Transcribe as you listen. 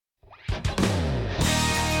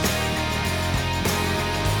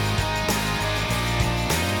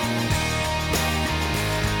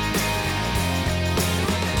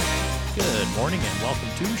morning and welcome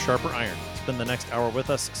to Sharper Iron. Spend the next hour with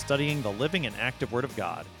us studying the living and active Word of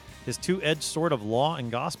God, His two-edged sword of law and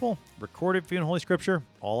gospel, recorded for you in Holy Scripture,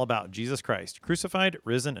 all about Jesus Christ, crucified,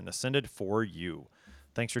 risen, and ascended for you.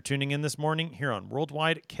 Thanks for tuning in this morning here on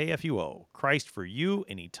Worldwide KFUO, Christ for you,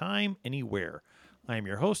 anytime, anywhere. I am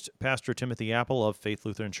your host, Pastor Timothy Appel of Faith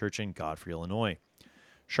Lutheran Church in Godfrey, Illinois.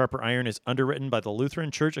 Sharper Iron is underwritten by the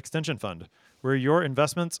Lutheran Church Extension Fund, where your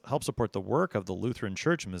investments help support the work of the Lutheran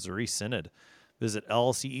Church Missouri Synod. Visit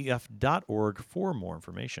lcef.org for more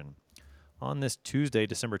information. On this Tuesday,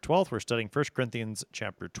 December 12th, we're studying 1 Corinthians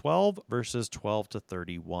chapter 12, verses 12 to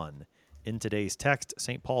 31. In today's text,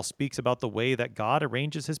 St. Paul speaks about the way that God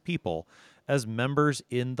arranges his people as members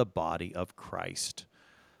in the body of Christ.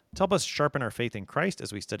 To help us sharpen our faith in Christ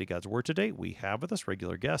as we study God's Word today, we have with us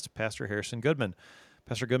regular guest, Pastor Harrison Goodman.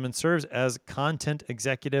 Pastor Goodman serves as content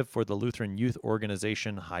executive for the Lutheran youth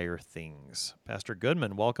organization Higher Things. Pastor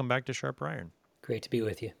Goodman, welcome back to Sharper Iron. Great to be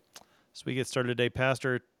with you. So we get started today,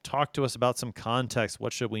 Pastor. Talk to us about some context.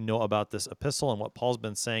 What should we know about this epistle and what Paul's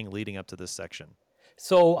been saying leading up to this section?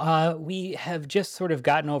 So we have just sort of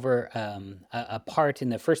gotten over a part in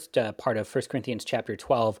the first part of 1 Corinthians chapter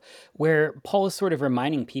 12 where Paul is sort of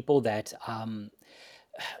reminding people that,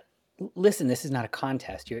 listen, this is not a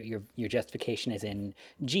contest. Your justification is in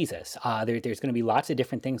Jesus. There's going to be lots of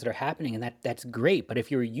different things that are happening, and that's great. But if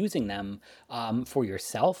you're using them for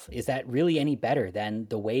yourself, is that really any better than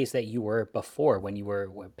the ways that you were before when you were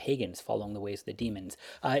pagans following the ways of the demons?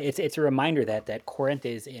 It's a reminder that Corinth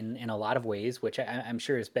is in a lot of ways, which I'm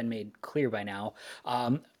sure has been made clear by now,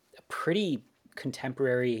 a pretty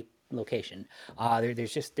contemporary location.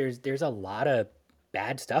 There's a lot of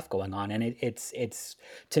bad stuff going on, and it's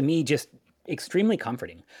to me just extremely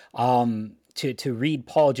comforting to read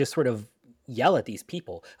Paul just sort of yell at these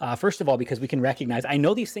people. First of all, because we can recognize, I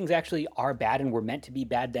know these things actually are bad and were meant to be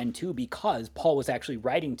bad then too, because Paul was actually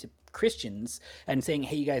writing to Christians and saying,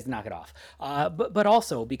 hey, you guys knock it off. But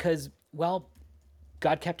also because, well,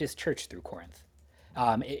 God kept his church through Corinth.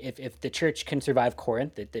 If the church can survive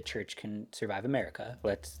Corinth, the church can survive America.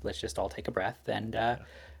 Let's just all take a breath and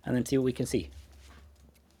then see what we can see.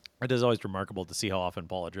 It is always remarkable to see how often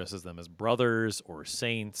Paul addresses them as brothers or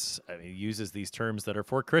saints. I mean, he uses these terms that are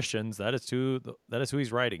for Christians. That is who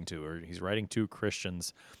he's writing to, or he's writing to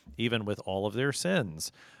Christians, even with all of their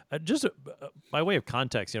sins. By way of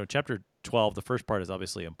context, chapter 12, the first part is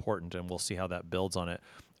obviously important, and we'll see how that builds on it.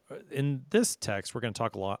 In this text, we're going to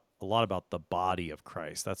talk a lot about the body of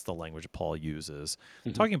Christ. That's the language Paul uses,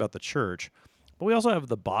 talking about the church. But we also have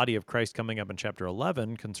the body of Christ coming up in chapter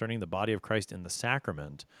 11 concerning the body of Christ in the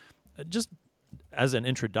sacrament. Just as an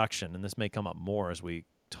introduction, and this may come up more as we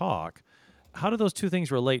talk, how do those two things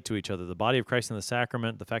relate to each other? The body of Christ in the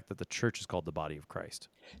sacrament, the fact that the church is called the body of Christ.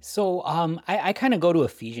 So I kind of go to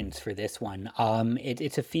Ephesians for this one.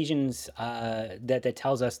 It's Ephesians that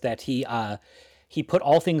tells us that he put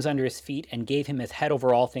all things under his feet and gave him as head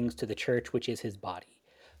over all things to the church, which is his body,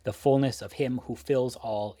 the fullness of him who fills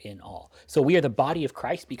all in all. So we are the body of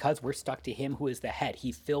Christ because we're stuck to him who is the head.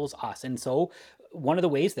 He fills us. And so one of the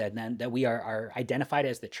ways that we are identified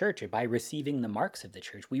as the church are by receiving the marks of the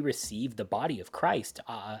church. We receive the body of Christ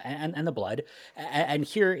and the blood. And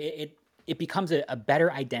here it becomes a better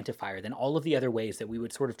identifier than all of the other ways that we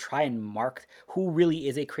would sort of try and mark who really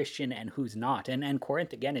is a Christian and who's not. And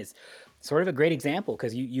Corinth, again, is sort of a great example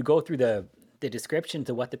because you go through the descriptions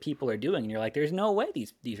of what the people are doing, and you're like, there's no way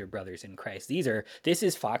these are brothers in Christ. This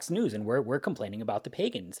is Fox News, and we're complaining about the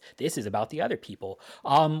pagans. This is about the other people.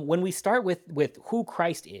 When we start with who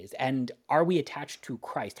Christ is, and are we attached to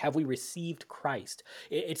Christ? Have we received Christ?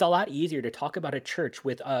 It's a lot easier to talk about a church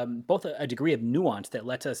with both a degree of nuance that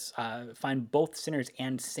lets us find both sinners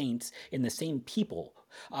and saints in the same people,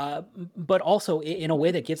 but also in a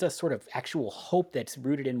way that gives us sort of actual hope that's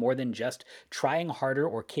rooted in more than just trying harder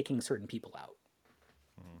or kicking certain people out.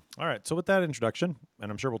 All right, so with that introduction,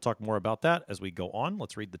 and I'm sure we'll talk more about that as we go on,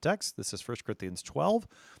 let's read the text. This is 1 Corinthians 12,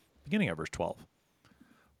 beginning at verse 12.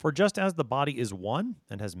 For just as the body is one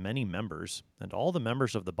and has many members, and all the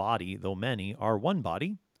members of the body, though many, are one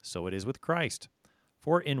body, so it is with Christ.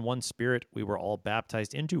 For in one Spirit we were all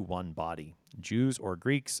baptized into one body, Jews or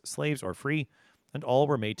Greeks, slaves or free, and all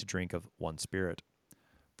were made to drink of one Spirit.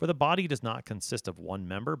 For the body does not consist of one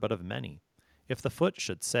member, but of many. If the foot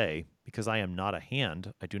should say, because I am not a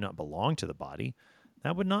hand, I do not belong to the body,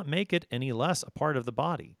 that would not make it any less a part of the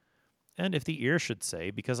body. And if the ear should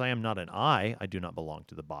say, because I am not an eye, I do not belong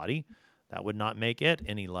to the body, that would not make it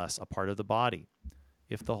any less a part of the body.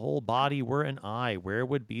 If the whole body were an eye, where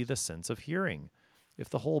would be the sense of hearing? If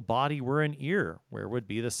the whole body were an ear, where would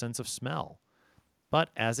be the sense of smell? But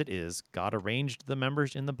as it is, God arranged the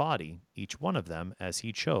members in the body, each one of them as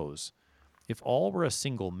he chose. If all were a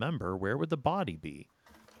single member, where would the body be?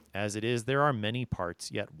 As it is, there are many parts,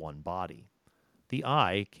 yet one body. The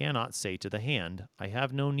eye cannot say to the hand, I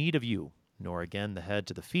have no need of you, nor again the head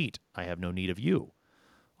to the feet, I have no need of you.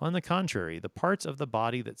 On the contrary, the parts of the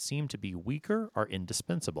body that seem to be weaker are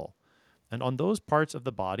indispensable. And on those parts of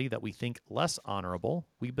the body that we think less honorable,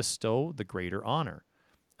 we bestow the greater honor.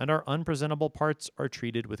 And our unpresentable parts are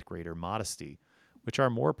treated with greater modesty, which our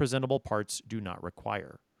more presentable parts do not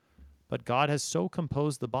require. But God has so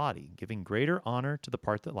composed the body, giving greater honor to the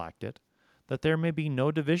part that lacked it, that there may be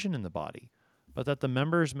no division in the body, but that the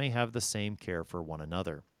members may have the same care for one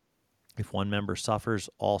another. If one member suffers,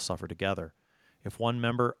 all suffer together. If one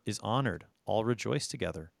member is honored, all rejoice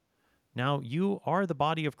together. Now you are the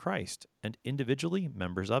body of Christ, and individually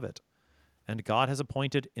members of it. And God has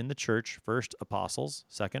appointed in the church first apostles,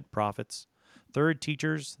 second prophets, third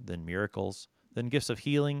teachers, then miracles, then gifts of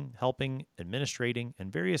healing, helping, administrating,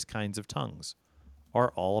 and various kinds of tongues.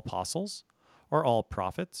 Are all apostles? Are all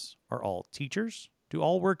prophets? Are all teachers? Do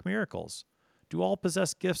all work miracles? Do all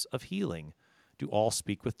possess gifts of healing? Do all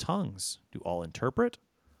speak with tongues? Do all interpret?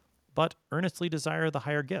 But earnestly desire the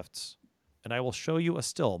higher gifts, and I will show you a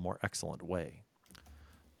still more excellent way.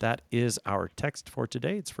 That is our text for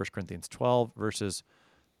today. It's 1 Corinthians 12, verses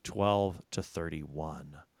 12 to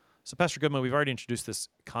 31. So, Pastor Goodman, we've already introduced this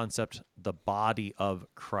concept, the body of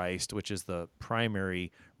Christ, which is the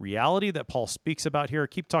primary reality that Paul speaks about here.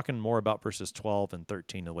 Keep talking more about verses 12 and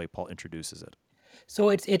 13, the way Paul introduces it. So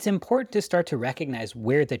it's important to start to recognize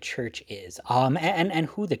where the church is, and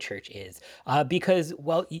who the church is, because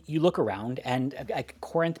you look around, and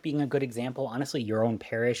Corinth being a good example, honestly, your own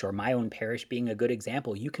parish or my own parish being a good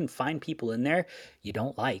example, you can find people in there you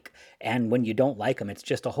don't like, and when you don't like them, it's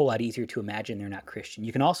just a whole lot easier to imagine they're not Christian.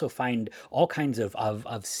 You can also find all kinds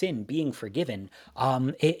of sin being forgiven,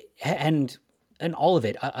 and all of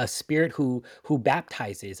it, a spirit who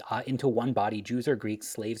baptizes into one body, Jews or Greeks,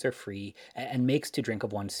 slaves or free, and makes to drink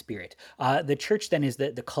of one spirit. The church then is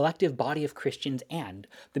the collective body of Christians and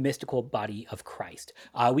the mystical body of Christ.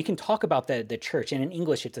 We can talk about the church, and in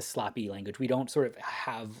English it's a sloppy language. We don't sort of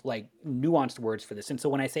have like nuanced words for this. And so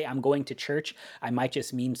when I say I'm going to church, I might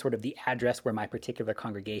just mean sort of the address where my particular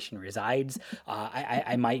congregation resides.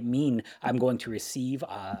 I might mean I'm going to receive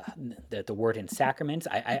the word in sacraments.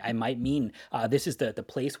 I might mean this is the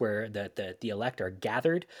place where the elect are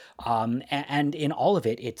gathered, and in all of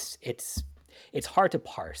it, it's hard to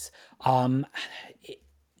parse.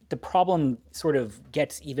 The problem sort of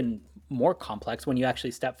gets even more complex when you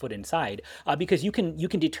actually step foot inside, because you can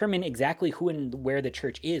determine exactly who and where the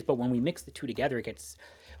church is, but when we mix the two together, it gets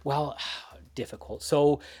difficult.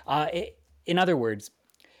 So, in other words,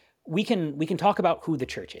 we can talk about who the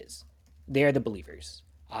church is. They are the believers.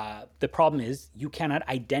 The problem is you cannot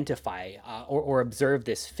identify or observe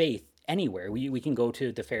this faith anywhere. We can go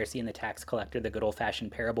to the Pharisee and the tax collector, the good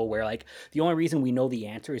old-fashioned parable where like the only reason we know the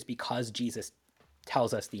answer is because Jesus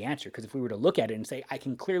tells us the answer. Because if we were to look at it and say, I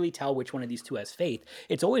can clearly tell which one of these two has faith,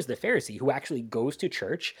 it's always the Pharisee who actually goes to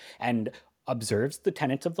church and observes the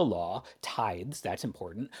tenets of the law, tithes, that's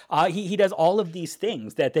important. He does all of these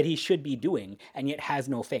things that he should be doing and yet has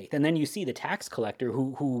no faith. And then you see the tax collector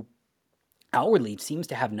who outwardly seems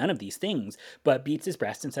to have none of these things, but beats his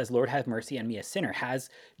breast and says, Lord, have mercy on me, a sinner, has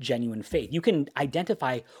genuine faith. You can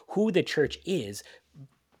identify who the church is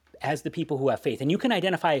as the people who have faith. And you can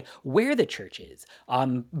identify where the church is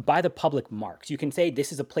by the public marks. You can say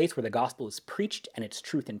this is a place where the gospel is preached and its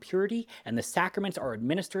truth and purity, and the sacraments are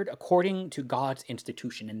administered according to God's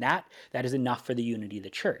institution. And that is enough for the unity of the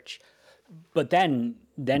church. But then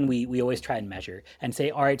we always try and measure and say,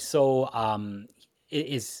 all right, so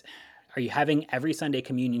are you having every Sunday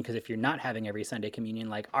communion? Because if you're not having every Sunday communion,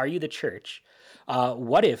 like, are you the church?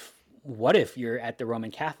 What if you're at the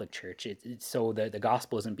Roman Catholic Church? So the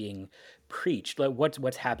gospel isn't being preached. Like,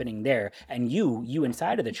 what's happening there? And you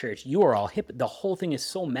inside of the church, you are all hip. The whole thing is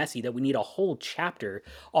so messy that we need a whole chapter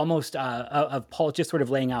almost of Paul just sort of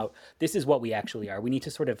laying out, this is what we actually are. We need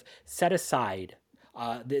to sort of set aside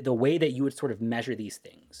the way that you would sort of measure these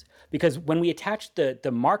things. Because when we attach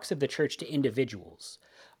the marks of the church to individuals,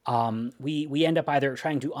 we end up either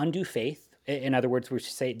trying to undo faith In other words, we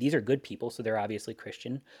should say these are good people, so they're obviously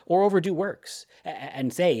Christian, or overdo works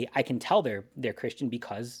and say, I can tell they're Christian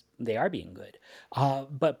because they are being good.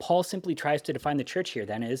 But Paul simply tries to define the church here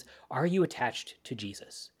then as, are you attached to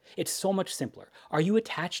Jesus? It's so much simpler. Are you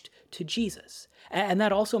attached to Jesus? And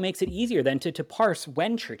that also makes it easier then to parse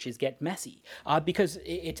when churches get messy, because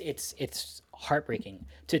it's heartbreaking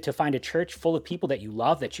to find a church full of people that you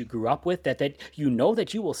love, that you grew up with, that you know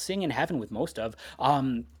that you will sing in heaven with most of,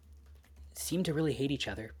 seem to really hate each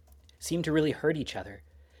other, seem to really hurt each other,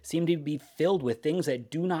 seem to be filled with things that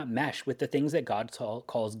do not mesh with the things that God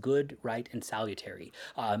calls good, right, and salutary.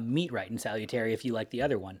 Meet, right, and salutary, if you like the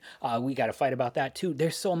other one. We got to fight about that too.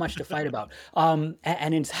 There's so much to fight about.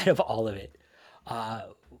 And inside of all of it,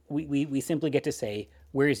 we simply get to say,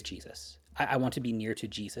 where is Jesus? I want to be near to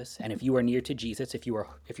Jesus. And if you are near to Jesus, if you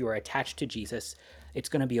are attached to Jesus, it's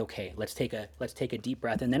going to be okay. Let's take a deep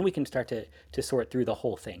breath, and then we can start to sort through the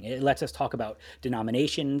whole thing. It lets us talk about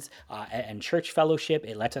denominations and church fellowship.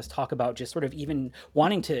 It lets us talk about just sort of even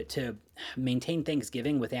wanting to maintain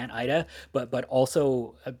Thanksgiving with Aunt Ida, but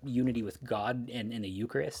also unity with God in the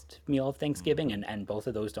Eucharist meal of Thanksgiving, and both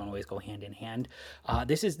of those don't always go hand in hand.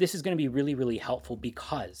 This is going to be really, really helpful,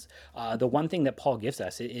 because the one thing that Paul gives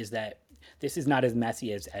us is that this is not as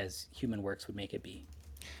messy as human works would make it be.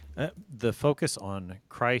 The focus on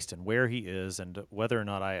Christ and where he is and whether or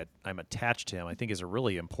not I'm attached to him, I think, is a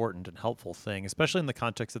really important and helpful thing, especially in the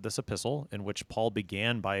context of this epistle, in which Paul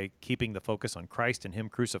began by keeping the focus on Christ and him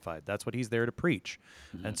crucified. That's what he's there to preach.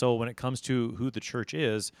 Mm-hmm. And so when it comes to who the church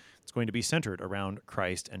is, it's going to be centered around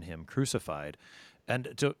Christ and him crucified.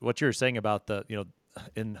 And to what you're saying about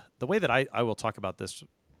in the way that I will talk about this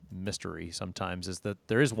mystery sometimes, is that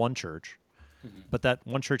there is one church. Mm-hmm. But that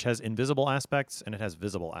one church has invisible aspects and it has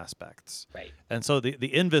visible aspects. Right. And so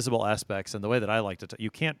the invisible aspects, and the way that I like to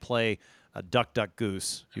you can't play a duck, duck,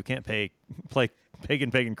 goose. You can't play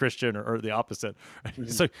pagan, Christian, or the opposite. Mm-hmm.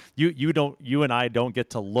 So you and I don't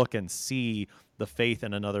get to look and see the faith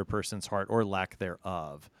in another person's heart or lack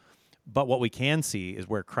thereof. But what we can see is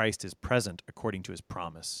where Christ is present according to his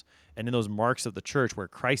promise. And in those marks of the church where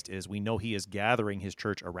Christ is, we know he is gathering his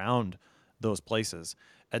church around those places.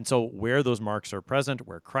 And so where those marks are present,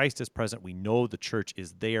 where Christ is present, we know the church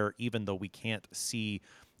is there, even though we can't see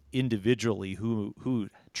individually who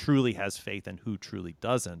truly has faith and who truly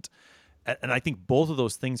doesn't. And I think both of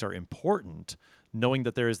those things are important, knowing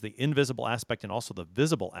that there is the invisible aspect and also the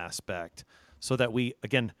visible aspect, so that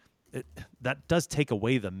that does take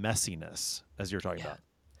away the messiness, as you're talking about.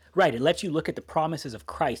 Right. It lets you look at the promises of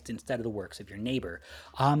Christ instead of the works of your neighbor.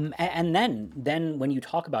 And then when you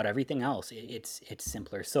talk about everything else, it's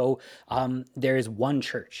simpler. So there is one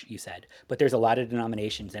church, you said, but there's a lot of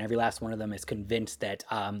denominations, and every last one of them is convinced that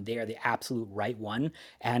they are the absolute right one.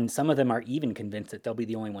 And some of them are even convinced that they'll be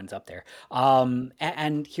the only ones up there.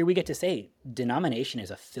 And here we get to say, denomination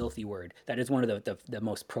is a filthy word. That is one of the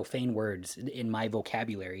most profane words in my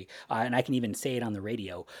vocabulary. And I can even say it on the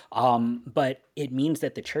radio. But it means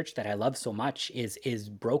that the church that I love so much is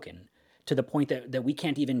broken to the point that we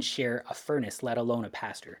can't even share a furnace, let alone a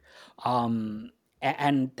pastor.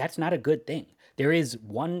 And that's not a good thing. There is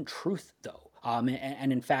one truth, though.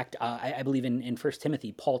 And in fact, I believe in 1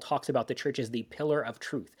 Timothy, Paul talks about the church as the pillar of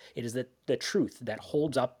truth. It is the truth that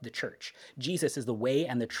holds up the church. Jesus is the way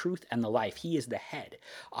and the truth and the life. He is the head.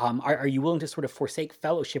 Are you willing to sort of forsake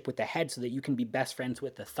fellowship with the head so that you can be best friends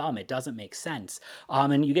with the thumb? It doesn't make sense.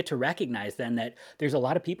 And you get to recognize then that there's a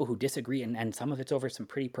lot of people who disagree, and some of it's over some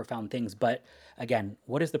pretty profound things. But again,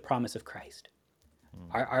 what is the promise of Christ?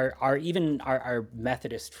 Our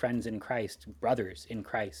Methodist friends in Christ, brothers in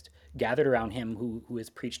Christ, gathered around him who is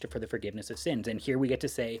preached for the forgiveness of sins. And here we get to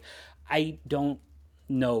say, I don't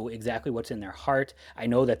know exactly what's in their heart. I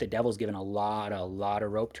know that the devil's given a lot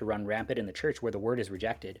of rope to run rampant in the church where the word is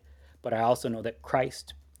rejected. But I also know that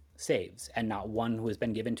Christ saves, and not one who has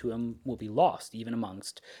been given to him will be lost, even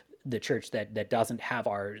amongst the church that doesn't have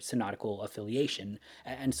our synodical affiliation.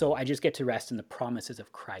 And so I just get to rest in the promises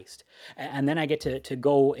of Christ. And then I get to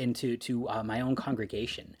go into my own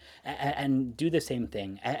congregation and do the same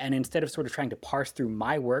thing. And instead of sort of trying to parse through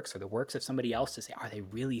my works or the works of somebody else to say, are they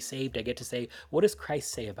really saved? I get to say, what does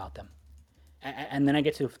Christ say about them? And then I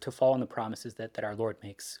get to fall on the promises that our Lord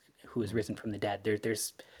makes, who is risen from the dead.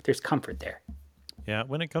 There's comfort there. Yeah,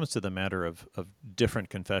 when it comes to the matter of different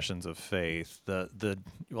confessions of faith, the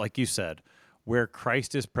like you said, where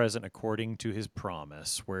Christ is present according to his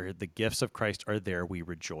promise, where the gifts of Christ are there, we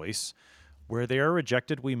rejoice. Where they are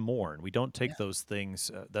rejected, we mourn. We don't take those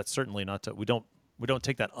things. That's certainly not we don't We don't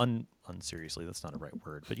take that unseriously. That's not a right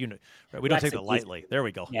word, but right? We don't That's take the that case. lightly. There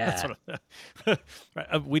we go. That's Yeah. what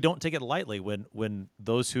right. We don't take it lightly when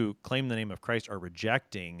those who claim the name of Christ are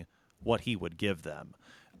rejecting what he would give them.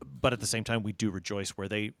 But at the same time, we do rejoice where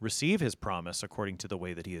they receive his promise according to the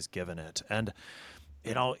way that he has given it. And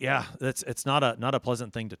it's not a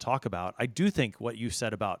pleasant thing to talk about. I do think what you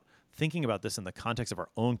said about thinking about this in the context of our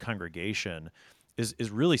own congregation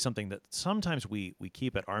is really something that sometimes we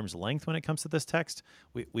keep at arm's length when it comes to this text.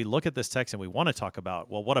 We look at this text and we want to talk about,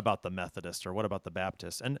 well, what about the Methodist or what about the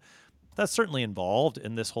Baptist? And that's certainly involved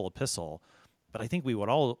in this whole epistle. But I think we would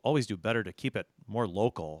always do better to keep it more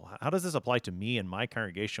local. How does this apply to me and my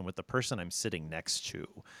congregation with the person I'm sitting next to?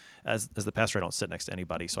 As the pastor, I don't sit next to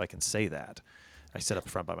anybody, so I can say that. I sit up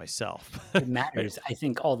front by myself. It matters, I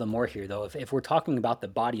think, all the more here, though. If we're talking about the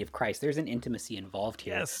body of Christ, there's an intimacy involved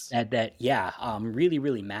here Yes. that really,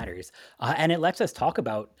 really matters, and it lets us talk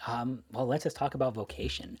about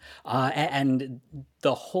vocation, and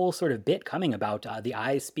the whole sort of bit coming about the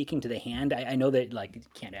eyes speaking to the hand. I know that like you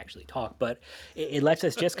can't actually talk, but it lets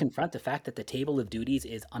us just confront the fact that the table of duties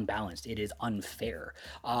is unbalanced. It is unfair,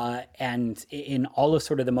 and in all of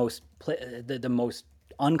sort of the most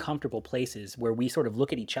uncomfortable places where we sort of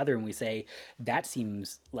look at each other and we say, that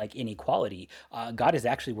seems like inequality. God is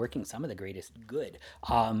actually working some of the greatest good.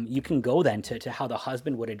 You can go then to how the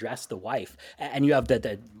husband would address the wife. And you have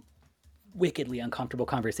the wickedly uncomfortable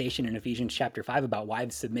conversation in Ephesians chapter 5 about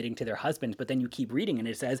wives submitting to their husbands, but then you keep reading and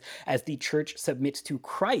it says, as the church submits to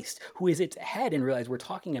Christ, who is its head, and realize we're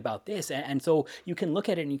talking about this. And so you can look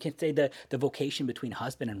at it and you can say the vocation between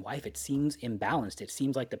husband and wife, it seems imbalanced. It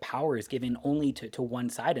seems like the power is given only to one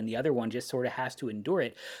side and the other one just sort of has to endure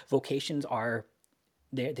it. Vocations are,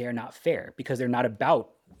 they're not fair because they're not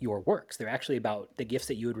about your works. They're actually about the gifts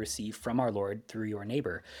that you would receive from our Lord through your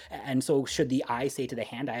neighbor. And so should the eye say to the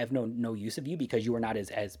hand, I have no use of you because you are not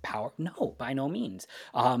as powerful? No, by no means.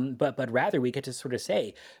 But rather we get to sort of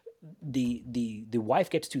say the wife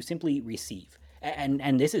gets to simply receive.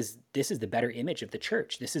 And this is the better image of the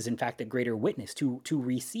church. This is in fact the greater witness to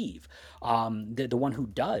receive. The one who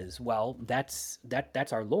does, well, that's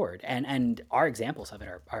our Lord. And our examples of it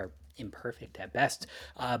are imperfect at best,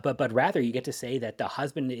 but rather you get to say that the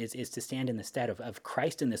husband is to stand in the stead of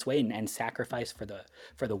Christ in this way and sacrifice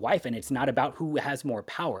for the wife. And it's not about who has more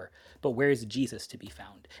power, but where is Jesus to be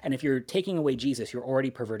found? And if you're taking away Jesus, you're already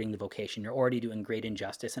perverting the vocation. You're already doing great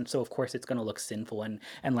injustice. And so of course it's going to look sinful and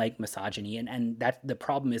like misogyny. And that the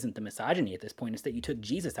problem isn't the misogyny at this point. It's that you took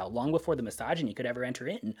Jesus out long before the misogyny could ever enter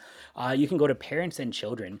in. You can go to parents and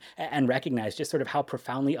children and recognize just sort of how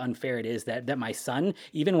profoundly unfair it is that my son,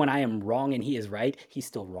 even when I am wrong and he is right, he's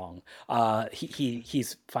still wrong.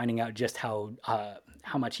 He's finding out just how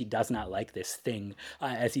much he does not like this thing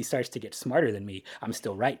as he starts to get smarter than me. I'm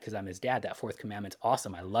still right because I'm his dad. That fourth commandment's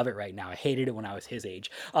awesome. I love it right now. I hated it when I was his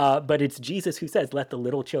age. But it's Jesus who says, let the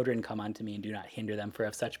little children come unto me and do not hinder them, for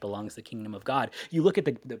of such belongs the kingdom of God. You look at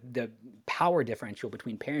the power differential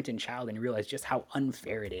between parent and child and you realize just how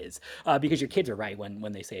unfair it is, because your kids are right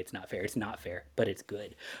when they say it's not fair. It's not fair, but it's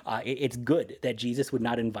good. It's good that Jesus would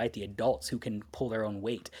not invite the adults who can pull their own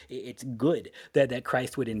weight. It's good that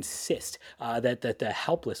Christ would insist that the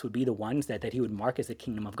helpless would be the ones that he would mark as the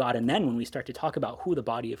kingdom of God. And then when we start to talk about who the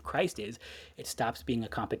body of Christ is, it stops being a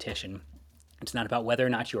competition. It's not about whether or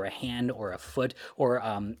not you're a hand or a foot or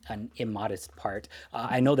an immodest part.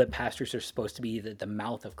 I know that pastors are supposed to be the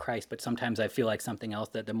mouth of Christ, but sometimes I feel like something else,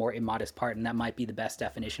 that the more immodest part, and that might be the best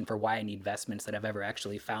definition for why I need vestments that I've ever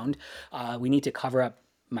actually found. We need to cover up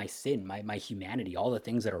my sin, my humanity, all the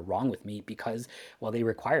things that are wrong with me because, well, they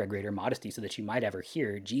require a greater modesty so that you might ever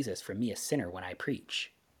hear Jesus from me, a sinner, when I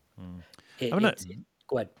preach. Go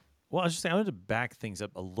ahead. Well, I was just saying, I wanted to back things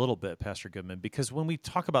up a little bit, Pastor Goodman, because when we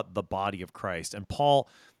talk about the body of Christ, and Paul,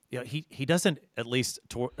 he doesn't, at least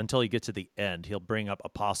until you get to the end, he'll bring up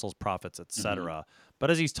apostles, prophets, etc. But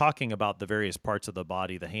as he's talking about the various parts of the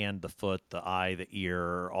body, the hand, the foot, the eye, the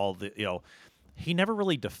ear, all the, he never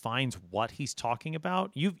really defines what he's talking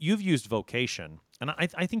about. You've used vocation, and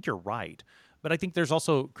I think you're right. But I think there's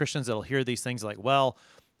also Christians that'll hear these things like, well,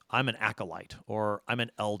 I'm an acolyte, or I'm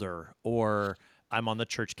an elder, or I'm on the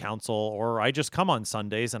church council, or I just come on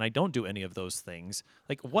Sundays and I don't do any of those things.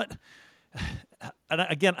 Like what? And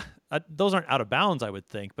again, those aren't out of bounds, I would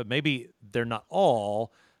think, but maybe they're not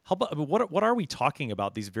all. How about, what are we talking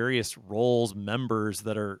about? These various roles, members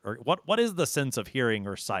that are, or what is the sense of hearing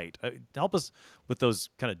or sight? Help us with those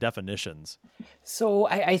kind of definitions. So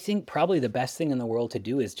I think probably the best thing in the world to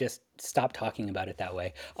do is just stop talking about it that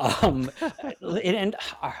way. And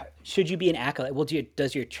should you be an acolyte? Well,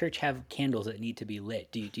 does your church have candles that need to be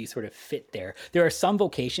lit? Do you sort of fit there? There are some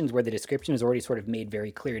vocations where the description is already sort of made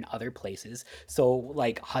very clear in other places. So,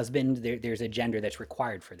 like husband, there's a gender that's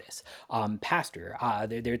required for this. Pastor,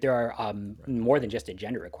 there are more than just a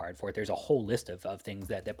gender required for it. There's a whole list of things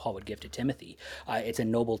that Paul would give to Timothy. It's a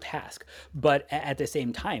noble task. But at the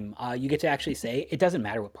same time, you get to actually say, it doesn't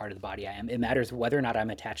matter what part of the body I am. It matters whether or not I'm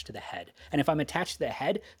attached to the head. And if I'm attached to the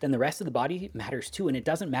head, then the rest of the body matters too. And it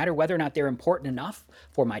doesn't matter whether or not they're important enough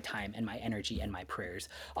for my time and my energy and my prayers.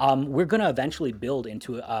 We're going to eventually build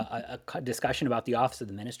into a discussion about the office of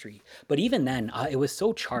the ministry. But even then, it was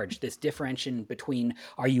so charged, this differentiation between,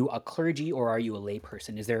 are you a clergy or are you a lay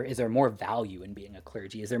person? Is there more value in being a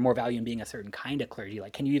clergy? Is there more value in being a certain kind of clergy?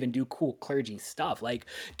 Like, can you even do cool clergy stuff? Like,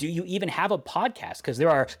 do you even have a podcast? Because there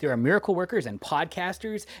are miracle workers and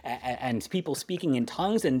podcasters and people speaking in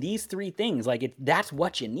tongues, and these three things, like, that's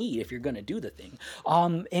what you need if you're going to do the thing.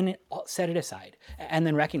 And set it aside, and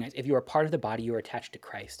then recognize if you are part of the body, you are attached to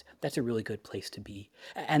Christ. That's a really good place to be.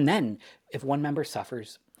 And then, if one member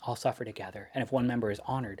suffers, all suffer together. And if one member is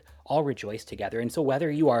honored, all rejoice together. And so whether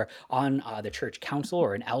you are on the church council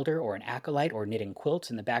or an elder or an acolyte or knitting quilts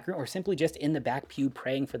in the back room or simply just in the back pew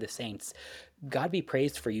praying for the saints, God be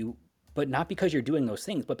praised for you, but not because you're doing those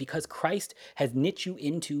things, but because Christ has knit you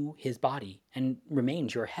into his body and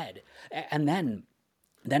remains your head. And then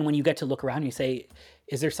when you get to look around and you say,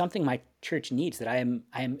 is there something my church needs that I am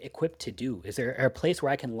equipped to do? Is there a place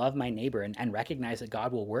where I can love my neighbor and recognize that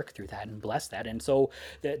God will work through that and bless that? And so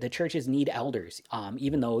the churches need elders,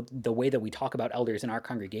 even though the way that we talk about elders in our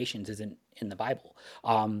congregations isn't in the Bible.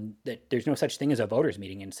 That there's no such thing as a voters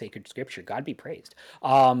meeting in sacred scripture. God be praised.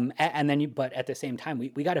 But at the same time,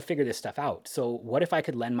 we got to figure this stuff out. So what if I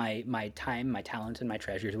could lend my time, my talents, and my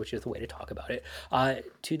treasures, which is the way to talk about it,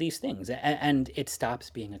 to these things? And it stops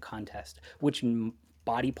being a contest. Which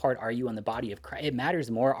body part are you on the body of Christ? It matters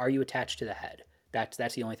more. Are you attached to the head?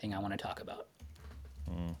 That's the only thing I want to talk about.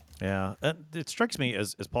 Yeah, and it strikes me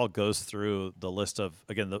as Paul goes through the list of,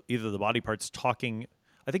 again, either the body parts talking.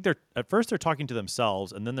 I think they're talking to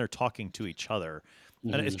themselves, and then they're talking to each other.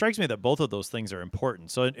 Mm-hmm. And it strikes me that both of those things are important.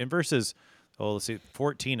 So in verses,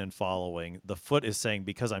 14 and following, the foot is saying,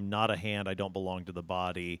 because I'm not a hand, I don't belong to the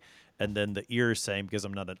body. And then the ear is saying, because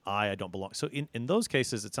I'm not an eye, I don't belong. So in those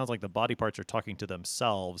cases, it sounds like the body parts are talking to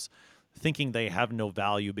themselves, thinking they have no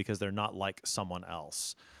value because they're not like someone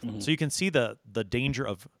else. Mm-hmm. So you can see the danger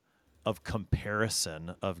of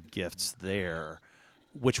comparison of gifts there,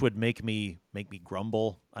 which would make me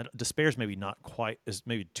grumble. Despair's maybe not quite, is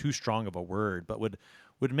maybe too strong of a word, but would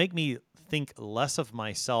make me think less of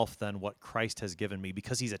myself than what Christ has given me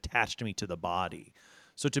because he's attached me to the body.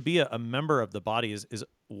 So to be a member of the body is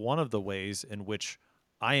one of the ways in which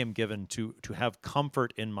I am given to have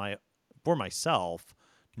comfort for myself,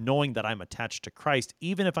 knowing that I'm attached to Christ,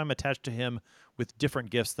 even if I'm attached to him with different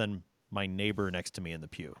gifts than my neighbor next to me in the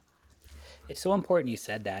pew. It's so important you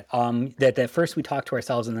said that, that first we talk to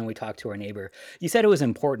ourselves and then we talk to our neighbor. You said it was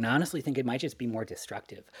important. I honestly think it might just be more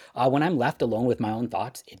destructive. When I'm left alone with my own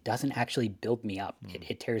thoughts, it doesn't actually build me up.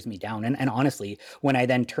 It tears me down. And honestly, when I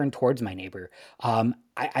then turn towards my neighbor,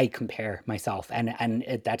 I compare myself, and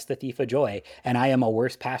that's the thief of joy. And I am a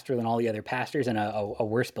worse pastor than all the other pastors and a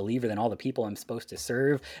worse believer than all the people I'm supposed to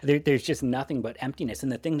serve. There's just nothing but emptiness.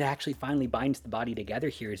 And the thing that actually finally binds the body together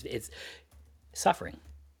here is suffering.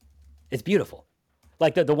 It's beautiful.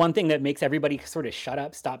 Like the one thing that makes everybody sort of shut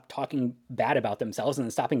up, stop talking bad about themselves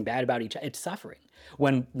and stopping bad about each other, it's suffering.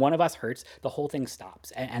 When one of us hurts, the whole thing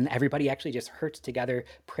stops and everybody actually just hurts together,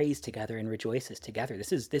 prays together, and rejoices together.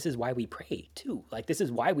 This is why we pray too. Like, this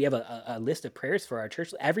is why we have a list of prayers for our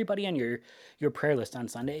church. Everybody on your prayer list on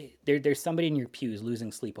Sunday, there's somebody in your pews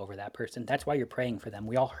losing sleep over that person. That's why you're praying for them.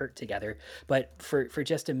 We all hurt together. But for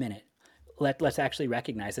just a minute, let's actually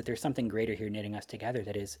recognize that there's something greater here knitting us together,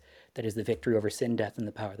 that is the victory over sin, death, and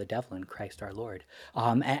the power of the devil in Christ our Lord.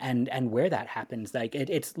 And where that happens, like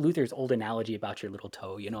it's Luther's old analogy about your little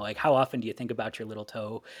toe. Like, how often do you think about your little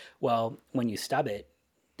toe? Well, when you stub it,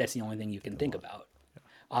 that's the only thing you can think about.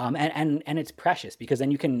 And it's precious, because then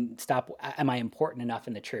you can stop. Am I important enough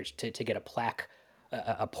in the church to get a plaque,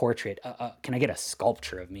 a portrait? Can I get a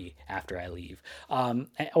sculpture of me after I leave?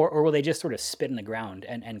 Or will they just sort of spit in the ground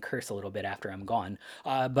and curse a little bit after I'm gone?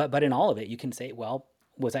 But in all of it, you can say, well,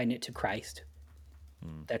 was I knit to Christ?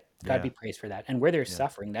 That God be praised for that. And where there's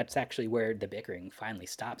suffering, that's actually where the bickering finally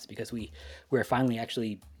stops, because we're finally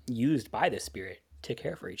actually used by the Spirit to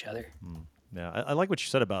care for each other. Yeah, I like what you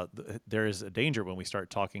said about there is a danger when we start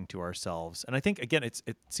talking to ourselves. And I think, again, it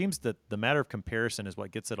seems that the matter of comparison is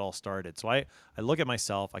what gets it all started. So I look at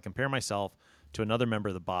myself, I compare myself to another member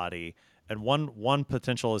of the body, and one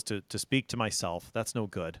potential is to speak to myself. That's no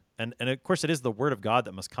good. And of course, it is the word of God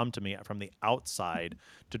that must come to me from the outside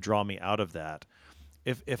to draw me out of that.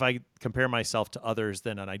 If I compare myself to others,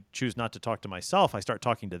 then and I choose not to talk to myself, I start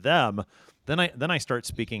talking to them. Then I start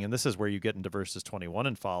speaking, and this is where you get into verses 21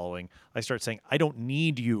 and following. I start saying, "I don't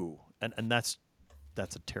need you," and that's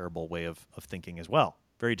a terrible way of thinking as well.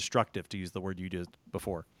 Very destructive, to use the word you used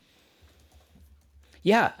before.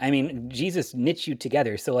 Yeah, I mean, Jesus knit you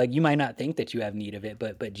together, so like you might not think that you have need of it,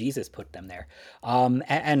 but Jesus put them there.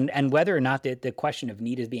 And whether or not the question of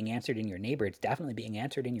need is being answered in your neighbor, it's definitely being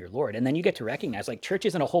answered in your Lord. And then you get to recognize, like, church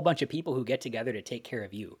isn't a whole bunch of people who get together to take care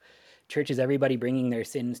of you. Church is everybody bringing their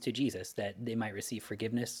sins to Jesus that they might receive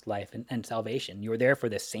forgiveness, life, and salvation. You're there for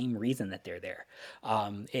the same reason that they're there.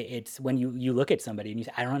 It's when you look at somebody and you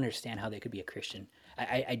say, I don't understand how they could be a Christian.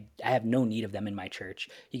 I have no need of them in my church.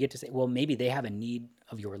 You get to say, well, maybe they have a need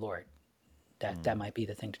of your Lord. That might be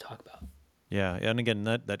the thing to talk about. Yeah, and again,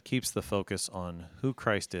 that keeps the focus on who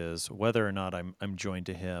Christ is, whether or not I'm joined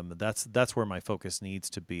to Him. That's where my focus needs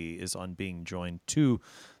to be, is on being joined to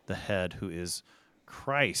the head, who is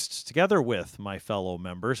Christ, together with my fellow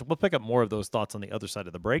members. We'll pick up more of those thoughts on the other side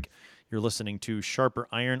of the break. You're listening to Sharper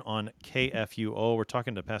Iron on KFUO. We're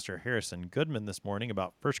talking to Pastor Harrison Goodman this morning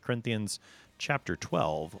about 1 Corinthians chapter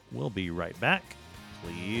 12. We'll be right back.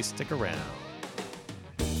 Please stick around.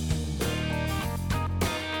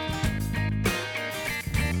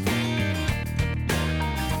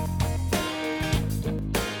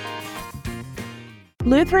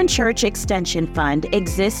 Lutheran Church Extension Fund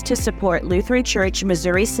exists to support Lutheran Church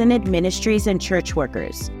Missouri Synod ministries and church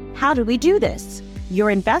workers. How do we do this? Your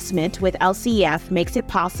investment with LCEF makes it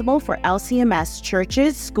possible for LCMS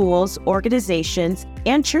churches, schools, organizations,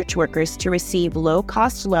 and church workers to receive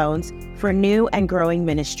low-cost loans for new and growing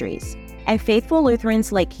ministries. And faithful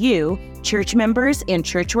Lutherans like you, church members and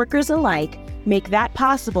church workers alike, make that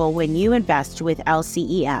possible when you invest with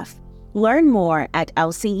LCEF. Learn more at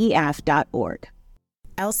lcef.org.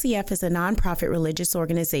 LCF is a nonprofit religious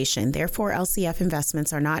organization. Therefore, LCF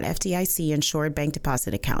investments are not FDIC insured bank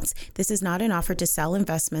deposit accounts. This is not an offer to sell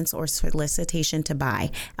investments or solicitation to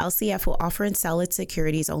buy. LCF will offer and sell its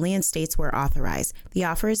securities only in states where authorized. The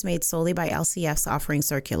offer is made solely by LCF's offering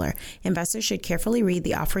circular. Investors should carefully read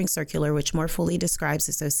the offering circular, which more fully describes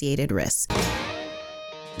associated risks.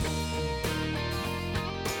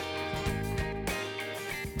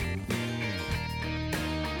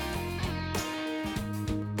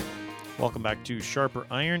 Welcome back to Sharper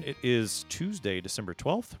Iron. It is Tuesday, December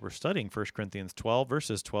 12th. We're studying 1 Corinthians 12,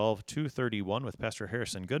 verses 12 to 31 with Pastor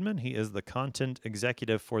Harrison Goodman. He is the content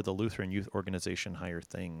executive for the Lutheran youth organization Higher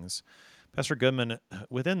Things. Pastor Goodman,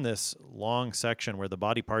 within this long section where the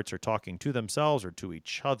body parts are talking to themselves or to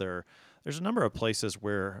each other, there's a number of places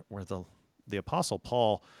where the Apostle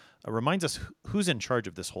Paul reminds us who's in charge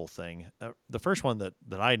of this whole thing. The first one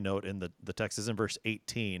that I note in the text is in verse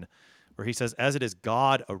 18, where he says, as it is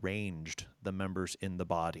God arranged the members in the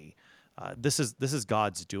body. This is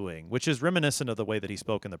God's doing, which is reminiscent of the way that he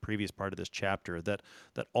spoke in the previous part of this chapter, that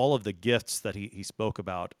all of the gifts that he spoke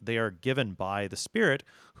about, they are given by the Spirit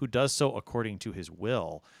who does so according to his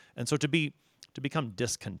will. And so to become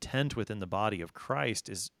discontent within the body of Christ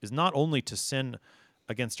is not only to sin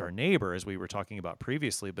against our neighbor, as we were talking about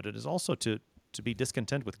previously, but it is also to be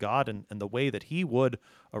discontent with God and the way that he would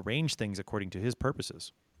arrange things according to his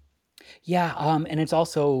purposes. Yeah, and it's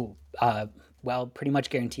also, pretty much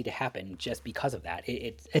guaranteed to happen just because of that.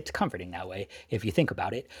 It's comforting that way, if you think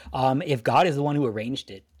about it. If God is the one who arranged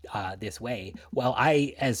it this way, well,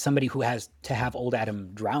 I, as somebody who has to have old Adam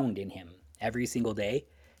drowned in him every single day,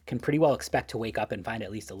 can pretty well expect to wake up and find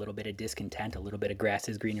at least a little bit of discontent, a little bit of grass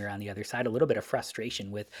is greener on the other side, a little bit of frustration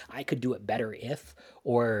with, I could do it better if,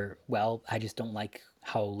 or, well, I just don't like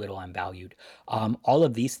how little I'm valued. All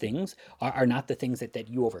of these things are not the things that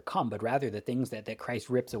you overcome, but rather the things that Christ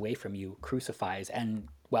rips away from you, crucifies, and,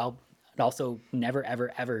 well, also never,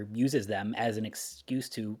 ever, ever uses them as an excuse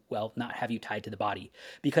to, well, not have you tied to the body.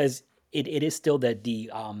 Because it is still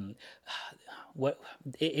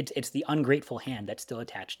it's the ungrateful hand that's still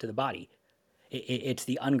attached to the body. It's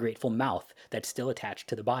the ungrateful mouth that's still attached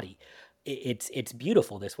to the body. It's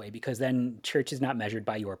beautiful this way, because then church is not measured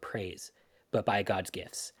by your praise, but by God's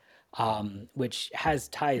gifts, which has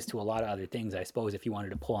ties to a lot of other things, I suppose, if you wanted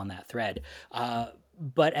to pull on that thread.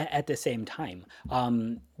 But at the same time,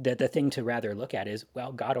 the thing to rather look at is,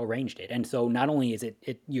 well, God arranged it. And so not only is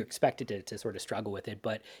it you're expected to sort of struggle with it,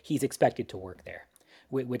 but he's expected to work there.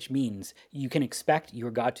 which means you can expect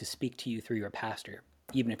your God to speak to you through your pastor,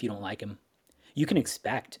 even if you don't like him. You can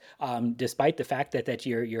expect, despite the fact that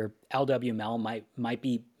your LWML might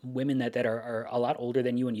be women that are a lot older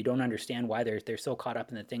than you, and you don't understand why they're so caught up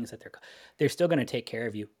in the things that they're still going to take care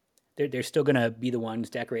of you. They're still going to be the ones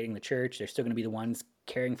decorating the church. They're still going to be the ones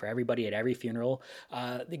caring for everybody at every funeral.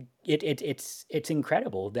 It's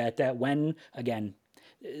incredible that when, again,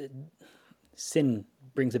 sin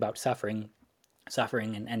brings about suffering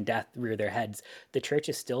and death rear their heads, the church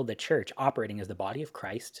is still the church, operating as the body of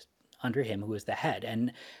Christ under him who is the head.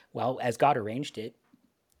 And well, as God arranged it,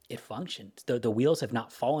 it functions. The wheels have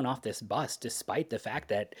not fallen off this bus, despite the fact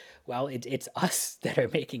that, well, it's us that are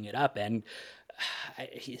making it up. And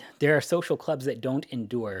there are social clubs that don't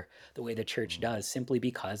endure the way the church does, simply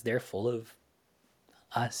because they're full of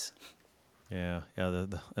us. Yeah.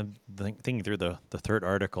 I'm thinking through the third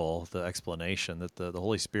article, the explanation that the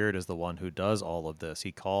Holy Spirit is the one who does all of this.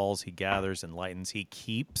 He calls, he gathers, enlightens, he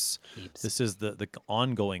keeps. This is the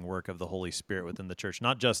ongoing work of the Holy Spirit within the church,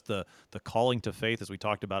 not just the calling to faith, as we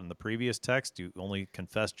talked about in the previous text. You only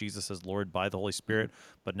confess Jesus as Lord by the Holy Spirit,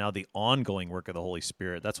 but now the ongoing work of the Holy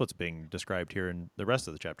Spirit. That's what's being described here in the rest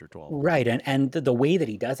of the chapter 12. Right. And the way that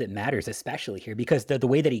he does it matters, especially here, because the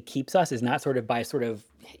way that he keeps us is not sort of by sort of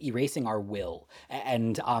erasing our will,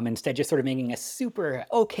 and instead just sort of making us super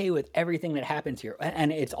okay with everything that happens here.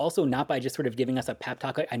 And it's also not by just sort of giving us a pep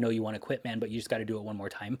talk, like, I know you want to quit, man, but you just got to do it one more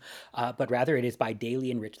time. But rather it is by daily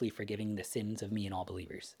and richly forgiving the sins of me and all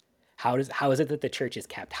believers. How is it that the church is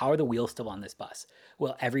kept? How are the wheels still on this bus?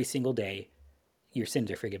 Well, every single day, your sins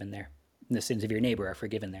are forgiven there. And the sins of your neighbor are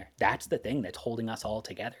forgiven there. That's the thing that's holding us all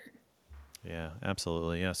together. Yeah,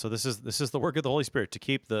 absolutely. Yeah. So this is the work of the Holy Spirit to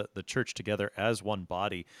keep the church together as one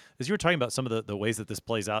body. As you were talking about some of the ways that this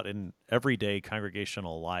plays out in everyday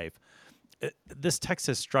congregational life, this text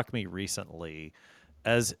has struck me recently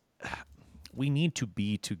as we need to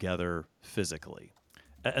be together physically.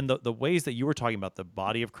 And the ways that you were talking about the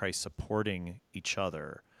body of Christ supporting each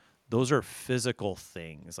other, those are physical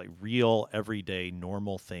things, like real, everyday,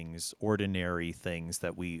 normal things, ordinary things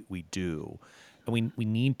that we do. And we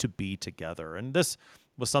need to be together. And this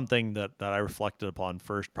was something that I reflected upon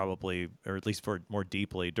first, probably, or at least for more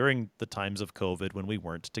deeply, during the times of COVID when we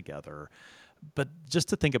weren't together. But just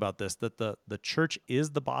to think about this, that the church is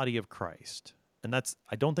the body of Christ. And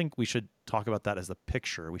I don't think we should talk about that as the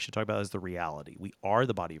picture. We should talk about it as the reality. We are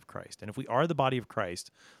the body of Christ. And if we are the body of Christ,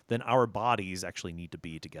 then our bodies actually need to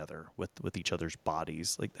be together with each other's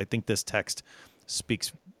bodies. Like, I think this text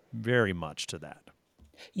speaks very much to that.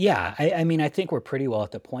 Yeah, I mean, I think we're pretty well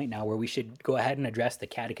at the point now where we should go ahead and address the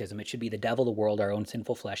catechism. It should be the devil, the world, our own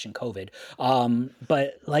sinful flesh, and COVID.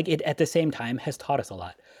 But like it at the same time has taught us a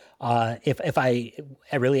lot. If I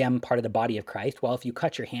really am part of the body of Christ, well, if you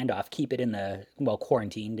cut your hand off, keep it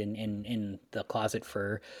quarantined in the closet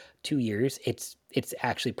for 2 years, it's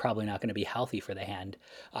actually probably not going to be healthy for the hand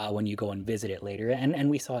when you go and visit it later. And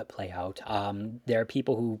we saw it play out. There are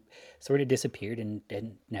people who sort of disappeared and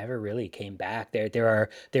never really came back. There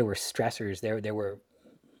were stressors. There were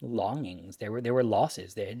longings. There were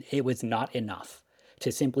losses. It was not enough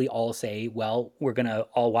to simply all say, well, we're going to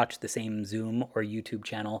all watch the same Zoom or YouTube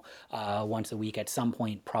channel once a week at some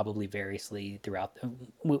point, probably variously throughout.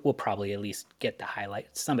 We'll probably at least get the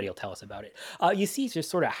highlights. Somebody will tell us about it. You see just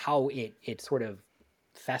sort of how it sort of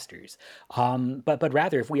festers. But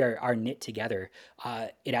rather, if we are knit together,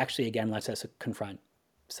 it actually, again, lets us confront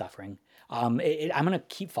suffering. I'm going to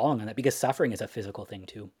keep following on that because suffering is a physical thing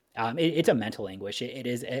too. It's a mental anguish.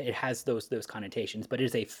 It has those connotations, but it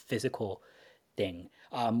is a physical thing.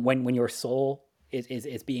 When your soul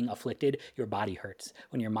is being afflicted, your body hurts.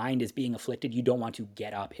 When your mind is being afflicted, you don't want to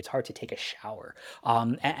get up. It's hard to take a shower.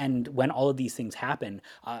 And when all of these things happen,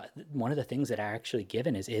 one of the things that are actually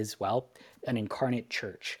given is an incarnate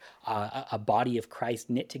church, a body of Christ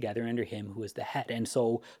knit together under him who is the head. And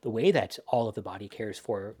so the way that all of the body cares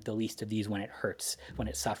for the least of these when it hurts, when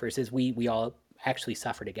it suffers, is we all actually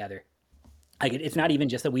suffer together. Like it's not even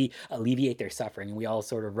just that we alleviate their suffering and we all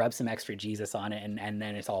sort of rub some extra Jesus on it and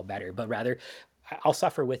then it's all better, but rather I'll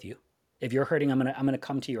suffer with you. If you're hurting, I'm gonna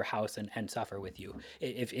come to your house and suffer with you.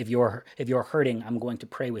 If you're hurting, I'm going to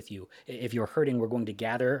pray with you. If you're hurting, we're going to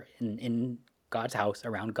gather in God's house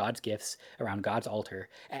around God's gifts, around God's altar,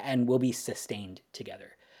 and we'll be sustained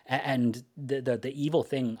together. And the evil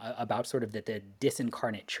thing about sort of the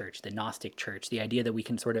disincarnate church, the Gnostic church, the idea that we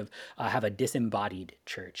can sort of have a disembodied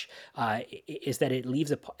church, is that it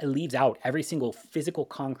leaves out every single physical,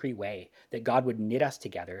 concrete way that God would knit us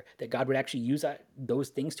together, that God would actually use those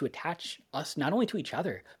things to attach us not only to each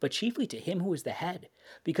other, but chiefly to Him who is the head.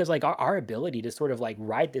 Because like our ability to sort of like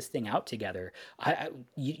ride this thing out together,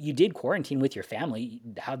 you did quarantine with your family.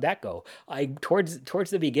 How'd that go? Towards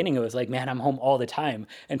the beginning, it was like, man, I'm home all the time.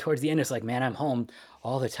 And towards the end, it's like, man, I'm home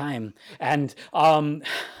all the time. And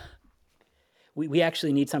we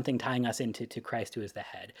actually need something tying us into Christ who is the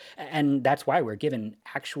head. And that's why we're given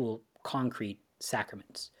actual concrete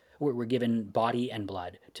sacraments. We're given body and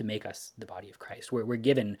blood to make us the body of Christ. We're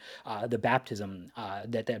given the baptism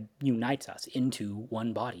that unites us into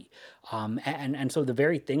one body. And so the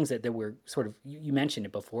very things that we're sort of, you mentioned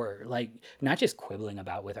it before, like not just quibbling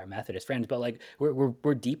about with our Methodist friends, but like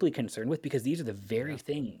we're deeply concerned with, because these are the very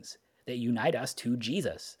things that unite us to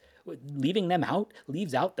Jesus. Leaving them out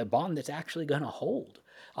leaves out the bond that's actually going to hold.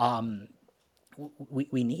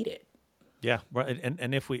 We need it. Yeah, right.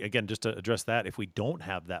 And if we, again, just to address that, if we don't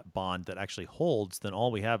have that bond that actually holds, then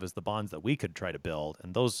all we have is the bonds that we could try to build.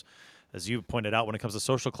 And those, as you pointed out, when it comes to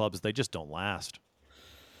social clubs, they just don't last.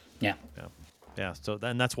 Yeah. Yeah. So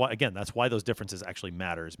then that's why those differences actually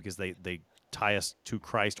matters, because they tie us to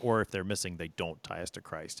Christ, or if they're missing, they don't tie us to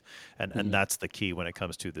Christ. And that's the key when it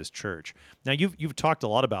comes to this church. Now, you've talked a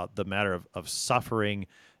lot about the matter of suffering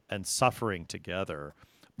and suffering together.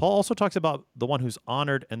 Paul also talks about the one who's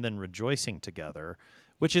honored and then rejoicing together,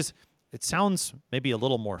 which is, it sounds maybe a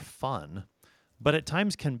little more fun, but at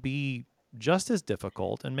times can be just as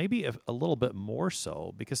difficult, and maybe a little bit more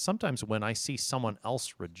so, because sometimes when I see someone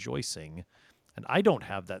else rejoicing and I don't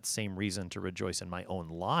have that same reason to rejoice in my own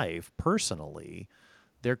life personally,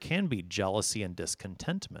 there can be jealousy and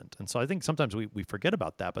discontentment. And so I think sometimes we forget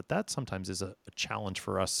about that, but that sometimes is a challenge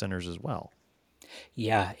for us sinners as well.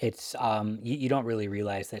 Yeah, it's you don't really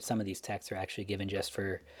realize that some of these texts are actually given just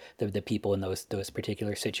for the people in those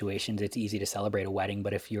particular situations. It's easy to celebrate a wedding,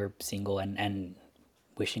 but if you're single and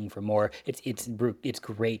wishing for more, it's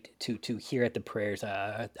great to hear at the prayers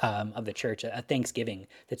of the church a thanksgiving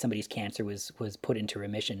that somebody's cancer was put into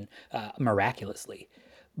remission miraculously.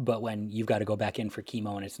 But when you've got to go back in for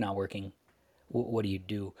chemo and it's not working, what do you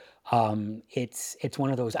do? It's one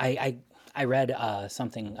of those. I read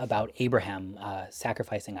something about Abraham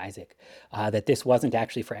sacrificing Isaac, that this wasn't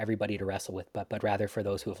actually for everybody to wrestle with, but rather for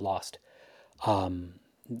those who have lost,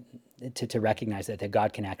 to recognize that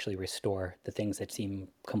God can actually restore the things that seem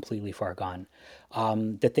completely far gone.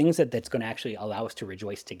 The things that's going to actually allow us to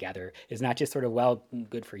rejoice together is not just sort of, well,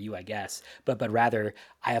 good for you, I guess, but rather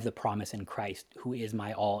I have the promise in Christ, who is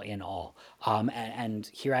my all in all. And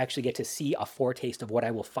here I actually get to see a foretaste of what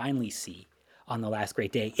I will finally see on the last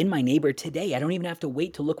great day in my neighbor today. I don't even have to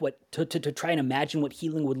wait to look to try and imagine what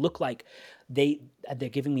healing would look like. They're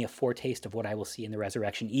giving me a foretaste of what I will see in the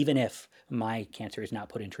resurrection, even if my cancer is not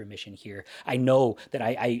put into remission here. I know that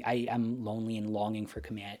I am lonely and longing for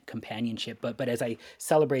companionship, but as I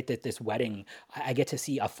celebrate this wedding, I get to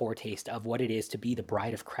see a foretaste of what it is to be the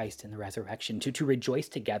bride of Christ in the resurrection, to rejoice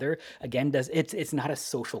together. Again, it's not a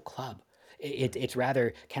social club. It's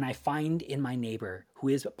rather, can I find in my neighbor who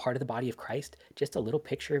is part of the body of Christ just a little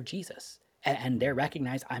picture of Jesus? And they're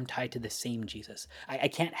recognized, I'm tied to the same Jesus. I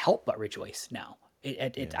can't help but rejoice now.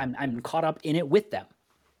 I'm caught up in it with them.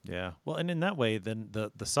 Yeah. Well, and in that way, then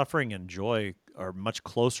the suffering and joy are much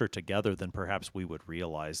closer together than perhaps we would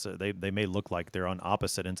realize. They may look like they're on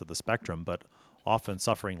opposite ends of the spectrum, but often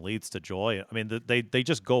suffering leads to joy. I mean, they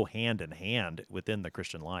just go hand in hand within the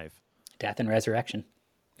Christian life. Death and resurrection.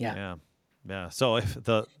 Yeah. Yeah. So if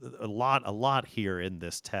a lot here in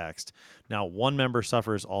this text. Now, one member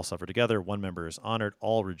suffers, all suffer together. One member is honored,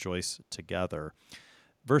 all rejoice together.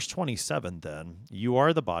 Verse 27, then, you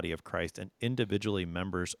are the body of Christ and individually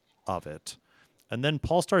members of it. And then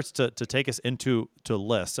Paul starts to take us into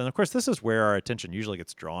lists. And of course, this is where our attention usually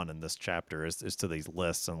gets drawn in this chapter is to these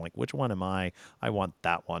lists. And like, which one am I? I want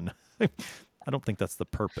that one. I don't think that's the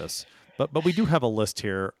purpose. But we do have a list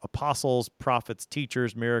here: apostles, prophets,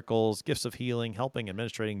 teachers, miracles, gifts of healing, helping,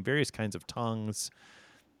 administrating, various kinds of tongues.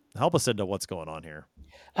 Help us into what's going on here.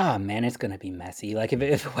 Oh man, it's going to be messy. Like if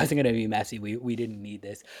it wasn't going to be messy, we didn't need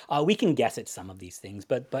this. We can guess at some of these things,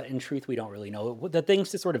 but in truth, we don't really know. The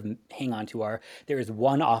things to sort of hang on to are, there is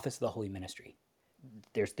one office of the holy ministry.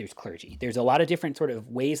 there's clergy. There's a lot of different sort of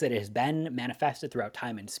ways that it has been manifested throughout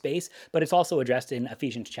time and space, but it's also addressed in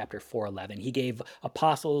Ephesians chapter 4:11. He gave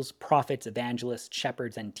apostles, prophets, evangelists,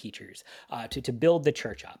 shepherds, and teachers to build the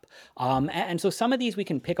church up. And so some of these we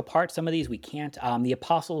can pick apart, some of these we can't. The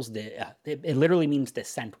apostles, it literally means the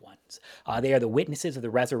sent ones. They are the witnesses of the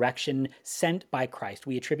resurrection sent by Christ.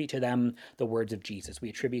 We attribute to them the words of Jesus. We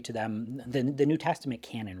attribute to them the New Testament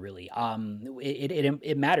canon, really.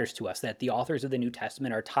 It matters to us that the authors of the New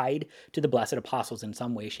Testament are tied to the blessed apostles in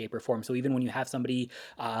some way, shape, or form. So even when you have somebody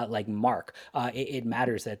like Mark, it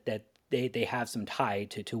matters that they have some tie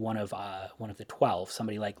to one of the 12.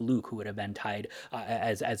 Somebody like Luke, who would have been tied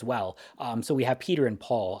as well. So we have Peter and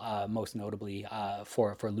Paul, most notably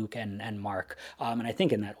for Luke and Mark, and I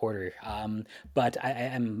think in that order. But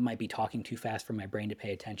I might be talking too fast for my brain to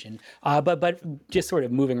pay attention. But just sort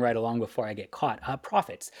of moving right along before I get caught.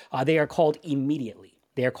 Prophets, they are called immediately.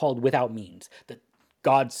 They are called without means.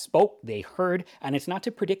 God spoke, they heard, and it's not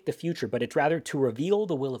to predict the future, but it's rather to reveal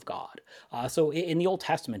the will of God. So in the Old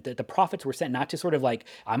Testament, the prophets were sent not to sort of like,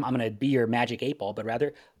 I'm going to be your magic 8-ball, but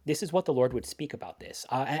rather, this is what the Lord would speak about this.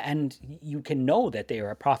 And you can know that they are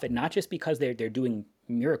a prophet, not just because they're doing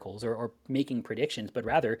miracles or making predictions, but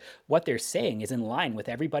rather what they're saying is in line with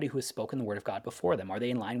everybody who has spoken the word of God before them. Are they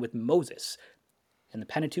in line with Moses and the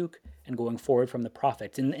Pentateuch and going forward from the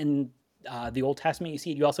prophets? In the Old Testament, you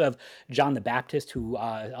see it. You also have John the Baptist, who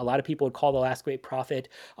a lot of people would call the last great prophet.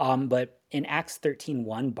 But in Acts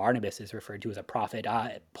 13:1, Barnabas is referred to as a prophet.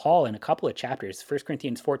 Paul, in a couple of chapters, 1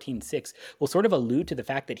 Corinthians 14:6, will sort of allude to the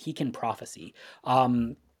fact that he can prophesy.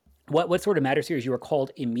 What sort of matters here is you are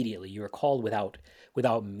called immediately. You are called without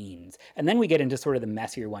means. And then we get into sort of the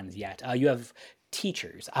messier ones yet. You have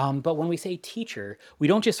teachers. But when we say teacher, we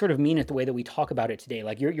don't just sort of mean it the way that we talk about it today.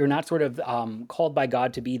 Like you're not sort of called by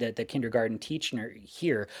God to be the kindergarten teacher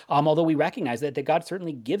here, although we recognize that God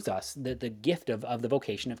certainly gives us the gift of the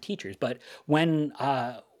vocation of teachers. But when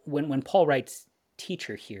Paul writes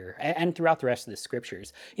teacher here, and throughout the rest of the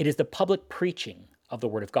scriptures, it is the public preaching of the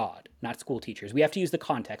word of God, not school teachers. We have to use the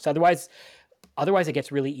context. Otherwise it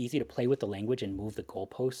gets really easy to play with the language and move the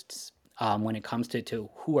goalposts when it comes to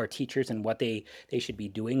who are teachers and what they should be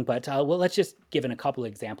doing. But let's just give a couple of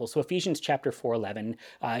examples. So Ephesians chapter 4:11,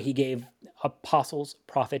 he gave apostles,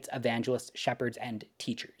 prophets, evangelists, shepherds, and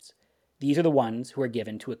teachers. These are the ones who are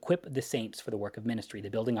given to equip the saints for the work of ministry, the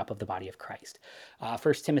building up of the body of Christ.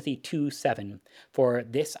 1 Timothy 2:7, for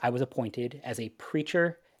this I was appointed as a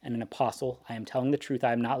preacher and an apostle. I am telling the truth,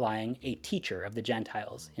 I am not lying, a teacher of the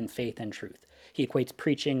Gentiles in faith and truth. He equates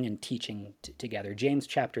preaching and teaching together. James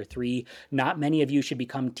chapter 3, not many of you should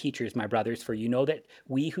become teachers, my brothers, for you know that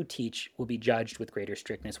we who teach will be judged with greater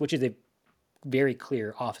strictness, which is a very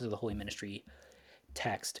clear office of the holy ministry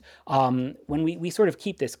text. When we sort of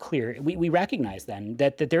keep this clear, we recognize then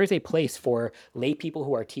that there is a place for lay people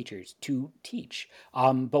who are teachers to teach.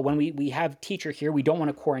 But when we have teacher here, we don't want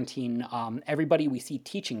to quarantine everybody we see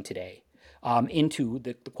teaching today into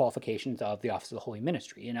the qualifications of the office of the holy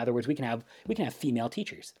ministry. In other words, we can have female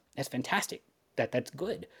teachers. That's fantastic. That's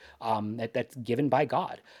good. That's given by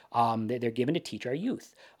God. They're given to teach our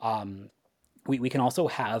youth. We can also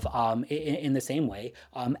have, in the same way,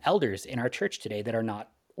 elders in our church today that are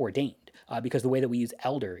not ordained, because the way that we use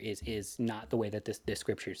elder is not the way that the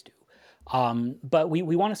scriptures do. But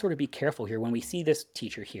we want to sort of be careful here when we see this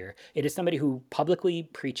teacher here. It is somebody who publicly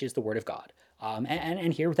preaches the word of God,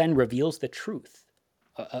 and here then reveals the truth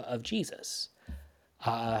of Jesus.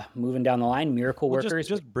 Moving down the line, miracle workers.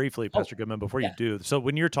 Just briefly, Pastor Goodman, before you do. So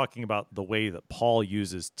when you're talking about the way that Paul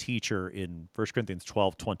uses teacher in 1 Corinthians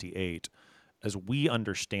 12:28, as we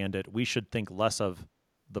understand it, we should think less about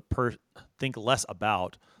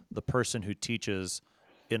the person who teaches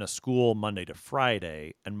in a school Monday to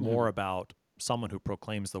Friday, and more about someone who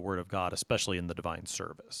proclaims the word of God, especially in the divine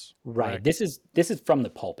service. Right. Correct? This is from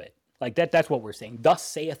the pulpit. Like that's what we're saying. Thus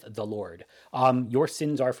saith the Lord. Your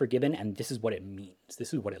sins are forgiven, and this is what it means.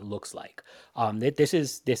 This is what it looks like. This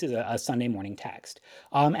is a Sunday morning text.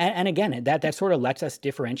 And again, that sort of lets us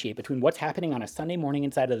differentiate between what's happening on a Sunday morning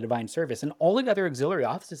inside of the divine service and all the other auxiliary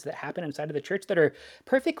offices that happen inside of the church that are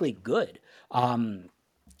perfectly good. And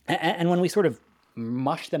when we sort of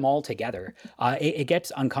mush them all together, it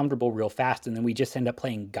gets uncomfortable real fast, and then we just end up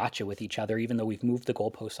playing gotcha with each other, even though we've moved the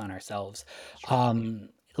goalposts on ourselves.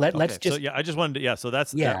 Let's just. So I just wanted to. So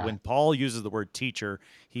that's that when Paul uses the word teacher,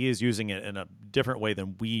 he is using it in a different way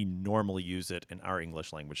than we normally use it in our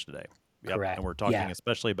English language today. Yep. Correct. And we're talking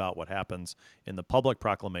especially about what happens in the public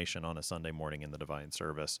proclamation on a Sunday morning in the divine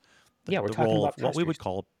service. We're the talking role about of what we pastors. would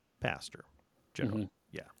call pastor, generally.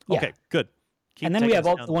 Mm-hmm. Yeah. Okay. Good. And then we taking have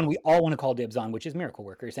us the down one the we list. all want to call dibs on, which is miracle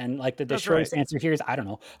workers. And like the That's shortest right. answer here is I don't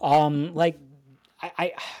know. Like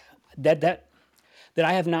I that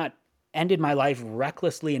I have not ended my life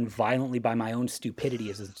recklessly and violently by my own stupidity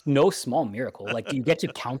is no small miracle. Like, do you get to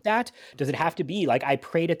count that? Does it have to be like I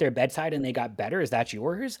prayed at their bedside and they got better? Is that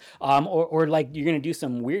yours? Or like you're gonna do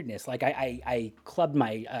some weirdness? Like I clubbed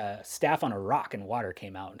my staff on a rock and water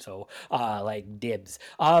came out, and so like dibs.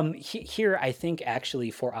 Here I think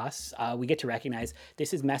actually for us we get to recognize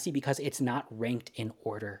this is messy because it's not ranked in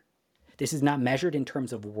order. This is not measured in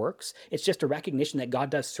terms of works. It's just a recognition that God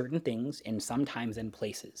does certain things in some times and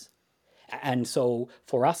places. And so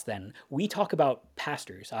for us then, we talk about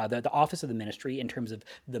pastors, the office of the ministry in terms of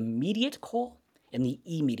the immediate call and the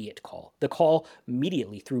immediate call. The call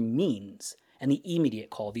immediately through means, and the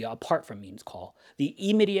immediate call, the apart from means call. The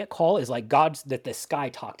immediate call is like God's, that the sky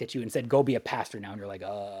talked at you and said, go be a pastor now. And you're like,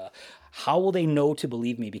 how will they know to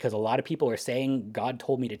believe me? Because a lot of people are saying, God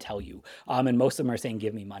told me to tell you. And most of them are saying,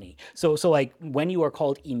 give me money. So like when you are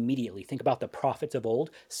called immediately, think about the prophets of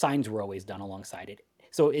old, signs were always done alongside it.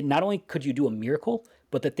 So it not only could you do a miracle,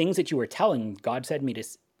 but the things that you were telling, God sent me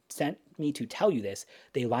to tell you this,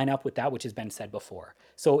 they line up with that which has been said before.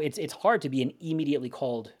 So it's hard to be an immediately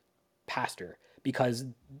called pastor because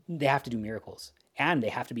they have to do miracles and they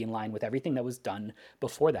have to be in line with everything that was done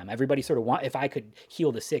before them. Everybody sort of if I could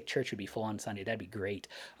heal the sick, church would be full on Sunday. That'd be great.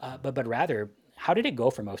 But rather, how did it go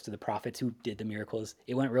for most of the prophets who did the miracles?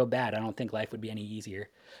 It went real bad. I don't think life would be any easier.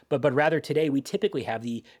 But rather today, we typically have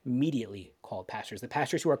the immediately called pastors, the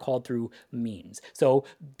pastors who are called through means. So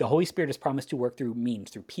the Holy Spirit is promised to work through means,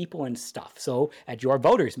 through people and stuff. So at your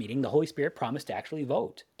voters meeting, the Holy Spirit promised to actually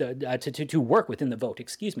vote, to work within the vote,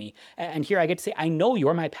 And here I get to say, I know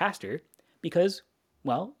you're my pastor because,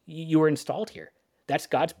 well, you were installed here. That's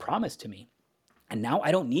God's promise to me. And now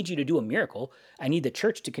I don't need you to do a miracle. I need the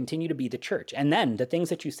church to continue to be the church. And then the things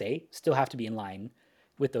that you say still have to be in line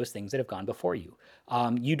with those things that have gone before you.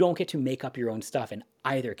 You don't get to make up your own stuff in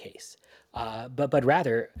either case. But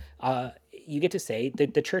rather, you get to say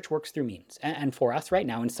that the church works through means. And for us right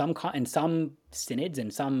now, in some synods,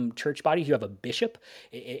 in some church bodies, you have a bishop.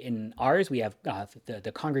 In ours, we have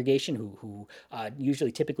the congregation who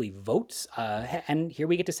usually typically votes. And here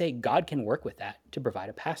we get to say God can work with that to provide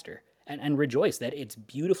a pastor. And rejoice that it's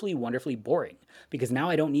beautifully, wonderfully boring because now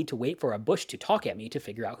I don't need to wait for a bush to talk at me to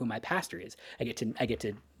figure out who my pastor is. I get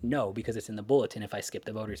to know because it's in the bulletin if I skip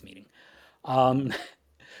the voters meeting. And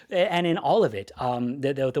in all of it,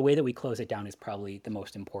 the way that we close it down is probably the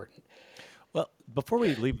most important. Well, before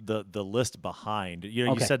we leave the list behind,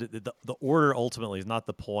 you said the order ultimately is not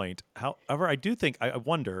the point. However, I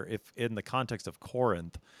wonder if in the context of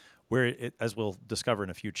Corinth, where as we'll discover in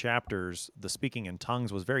a few chapters, the speaking in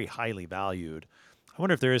tongues was very highly valued. I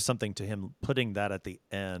wonder if there is something to him putting that at the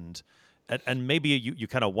end. And maybe you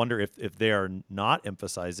kind of wonder if they are not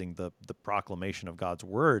emphasizing the proclamation of God's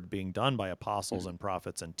word being done by apostles and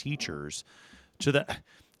prophets and teachers to that.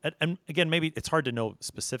 And again, maybe it's hard to know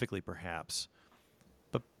specifically perhaps,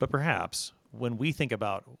 but perhaps when we think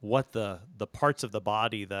about what the parts of the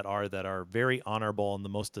body that are very honorable and the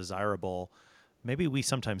most desirable, maybe we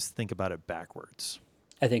sometimes think about it backwards.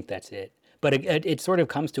 I think that's it. But it sort of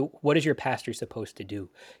comes to, what is your pastor supposed to do?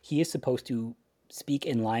 He is supposed to speak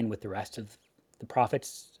in line with the rest of the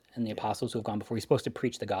prophets and the apostles who have gone before. He's supposed to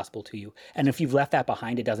preach the gospel to you. And if you've left that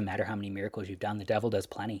behind, it doesn't matter how many miracles you've done. The devil does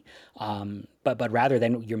plenty. But rather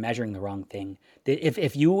than you're measuring the wrong thing.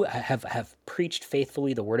 If you have preached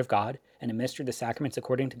faithfully the word of God and administered the sacraments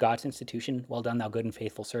according to God's institution, well done, thou good and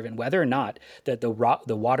faithful servant. Whether or not the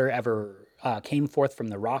water ever came forth from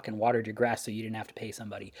the rock and watered your grass so you didn't have to pay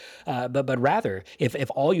somebody. But rather,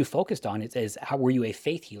 if all you focused on is how were you a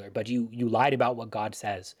faith healer, but you lied about what God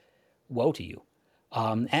says, woe to you.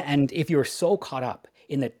 And if you're so caught up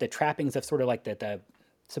in the trappings of sort of like the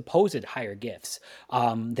supposed higher gifts,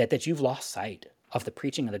 that you've lost sight of the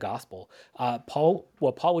preaching of the gospel, Paul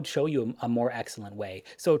would show you a more excellent way.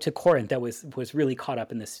 So to Corinth, that was really caught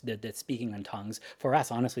up in this, the speaking in tongues. For us,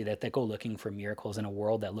 honestly, that go looking for miracles in a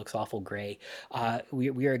world that looks awful gray,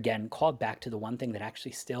 we are again called back to the one thing that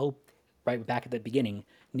actually still, right back at the beginning,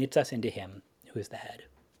 knits us into him who is the head.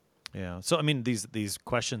 Yeah. So, I mean, these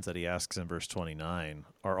questions that he asks in verse 29,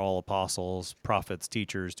 are all apostles, prophets,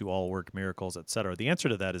 teachers, do all work miracles, etc.? The answer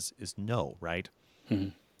to that is no, right? Mm-hmm.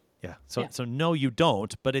 Yeah. So no, you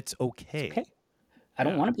don't, but it's okay. It's okay. I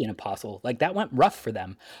don't want to be an apostle. Like, that went rough for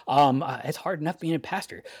them. It's hard enough being a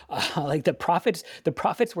pastor. Like the prophets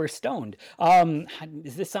were stoned.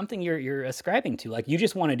 Is this something you're ascribing to? Like, you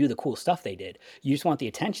just want to do the cool stuff they did. You just want the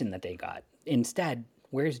attention that they got. Instead,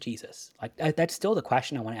 where's Jesus? Like that's still the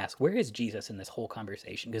question I want to ask. Where is Jesus in this whole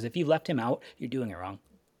conversation? Because if you left him out, you're doing it wrong.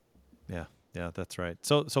 Yeah, that's right.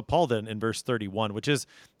 So Paul then in verse 31, which is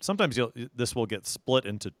sometimes this will get split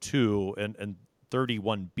into two, and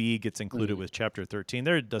 31b gets included with chapter 13.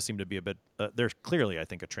 There does seem to be a bit, there's clearly, I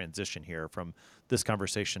think, a transition here from this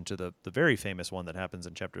conversation to the very famous one that happens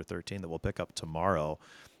in chapter 13 that we'll pick up tomorrow.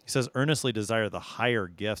 He says, earnestly desire the higher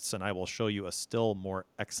gifts, and I will show you a still more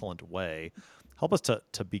excellent way. Help us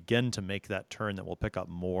to begin to make that turn that we'll pick up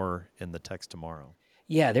more in the text tomorrow.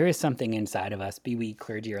 Yeah, there is something inside of us, be we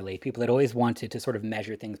clergy or lay people, that always wanted to sort of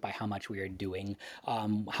measure things by how much we are doing.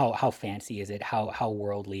 How fancy is it? How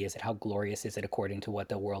worldly is it? How glorious is it according to what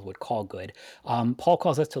the world would call good? Paul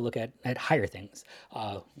calls us to look at higher things.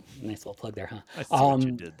 Nice little plug there, huh? I see what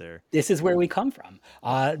you did there. This is where we come from.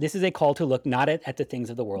 This is a call to look not at the things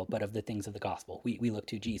of the world, but of the things of the gospel. We look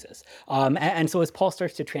to Jesus. And so as Paul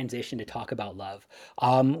starts to transition to talk about love,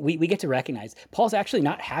 we get to recognize Paul's actually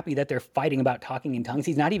not happy that they're fighting about talking in tongues.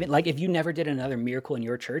 He's not even, like, if you never did another miracle in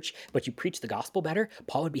your church, but you preach the gospel better,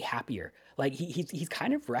 Paul would be happier. Like, he's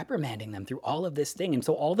kind of reprimanding them through all of this thing. And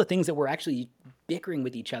so all the things that we're actually bickering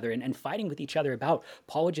with each other and fighting with each other about,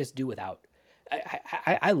 Paul would just do without.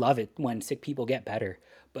 I love it when sick people get better,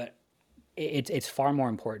 but it's far more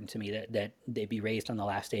important to me that they be raised on the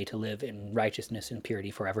last day to live in righteousness and purity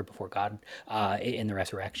forever before God in the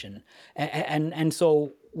resurrection. And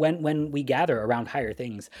so when we gather around higher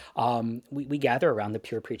things, we gather around the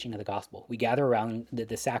pure preaching of the gospel. We gather around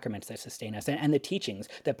the sacraments that sustain us and the teachings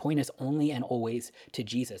that point us only and always to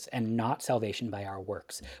Jesus and not salvation by our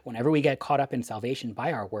works. Whenever we get caught up in salvation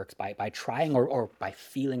by our works, by trying or by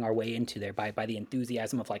feeling our way into there, by the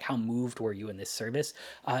enthusiasm of like, how moved were you in this service,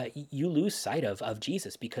 you lose sight of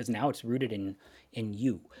Jesus, because now it's rooted in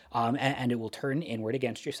you. And it will turn inward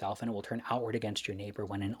against yourself, and it will turn outward against your neighbor,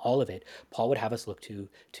 when in all of it, Paul would have us look to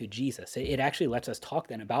Jesus. It actually lets us talk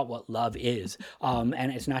then about what love is.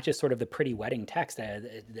 And it's not just sort of the pretty wedding text,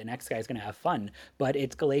 the next guy's going to have fun, but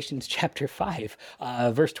it's Galatians chapter 5,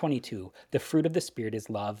 verse 22. The fruit of the Spirit is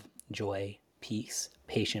love, joy, peace,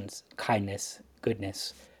 patience, kindness,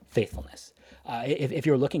 goodness, faithfulness. If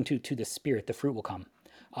you're looking to the Spirit, the fruit will come.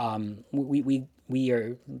 We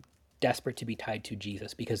are desperate to be tied to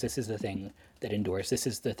Jesus, because this is the thing that endures. This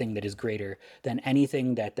is the thing that is greater than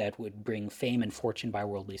anything that would bring fame and fortune by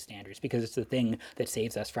worldly standards, because it's the thing that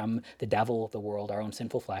saves us from the devil, the world, our own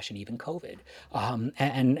sinful flesh, and even COVID.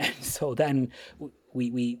 And so then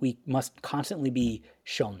we must constantly be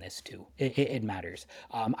shown this too. It matters.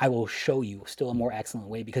 I will show you still a more excellent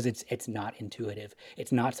way, because it's not intuitive.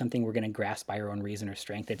 It's not something we're going to grasp by our own reason or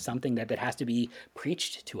strength. It's something that has to be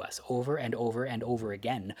preached to us over and over and over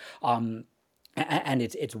again. And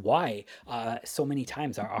it's why so many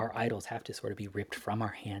times our idols have to sort of be ripped from our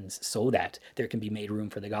hands, so that there can be made room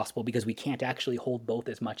for the gospel, because we can't actually hold both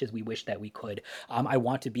as much as we wish that we could. I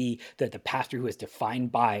want to be the pastor who is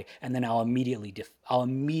defined by, and then I'll immediately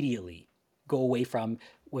go away from,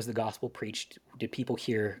 was the gospel preached? Did people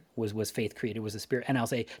hear? Was faith created? Was the Spirit? And I'll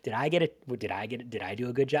say, did I get it? Did I do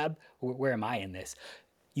a good job? Where am I in this?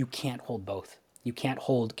 You can't hold both. You can't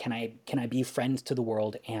hold, can I be friends to the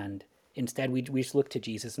world, and instead, we just look to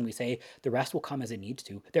Jesus and we say, the rest will come as it needs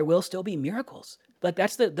to. There will still be miracles. Like,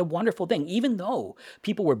 that's the wonderful thing. Even though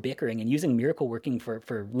people were bickering and using miracle working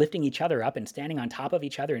for lifting each other up and standing on top of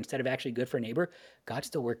each other instead of actually good for neighbor, God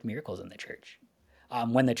still worked miracles in the church.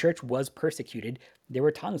 When the church was persecuted, there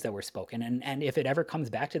were tongues that were spoken. And if it ever comes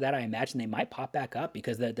back to that, I imagine they might pop back up,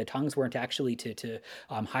 because the tongues weren't actually to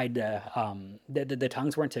hide the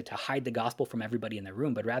tongues weren't to hide the gospel from everybody in the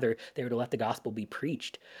room, but rather they were to let the gospel be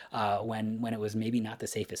preached when it was maybe not the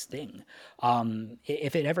safest thing.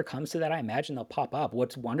 If it ever comes to that, I imagine they'll pop up.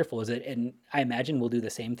 What's wonderful is that, and I imagine we'll do the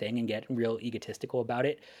same thing and get real egotistical about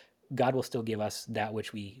it. God will still give us that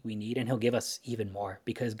which we need, and he'll give us even more,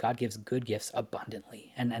 because God gives good gifts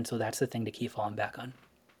abundantly. And so that's the thing to keep falling back on.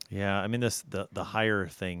 Yeah, I mean, the higher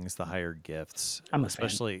things, the higher gifts, I'm a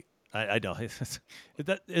especially fan. I know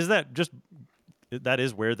that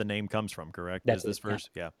is where the name comes from, correct? That's this verse.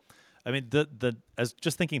 Yeah. I mean, as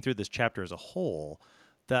just thinking through this chapter as a whole,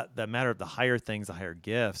 that matter of the higher things, the higher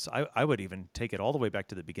gifts, I would even take it all the way back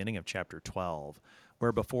to the beginning of chapter 12,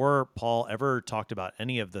 where before Paul ever talked about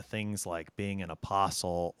any of the things like being an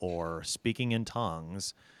apostle or speaking in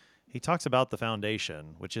tongues, he talks about the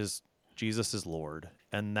foundation, which is Jesus is Lord.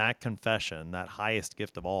 And that confession, that highest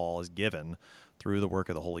gift of all, is given through the work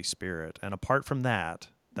of the Holy Spirit. And apart from that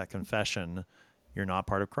confession, you're not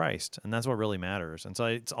part of Christ. And that's what really matters. And so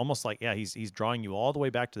it's almost like, yeah, he's drawing you all the way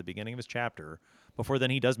back to the beginning of his chapter, before then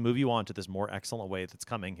he does move you on to this more excellent way that's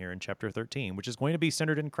coming here in chapter 13, which is going to be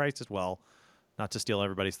centered in Christ as well. not to steal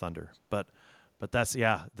everybody's thunder, but that's,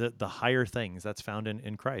 the higher things that's found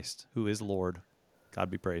in Christ, who is Lord. God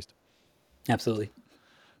be praised. Absolutely.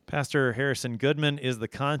 Pastor Harrison Goodman is the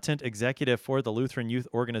content executive for the Lutheran Youth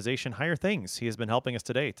Organization Higher Things. He has been helping us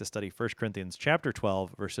today to study 1 Corinthians chapter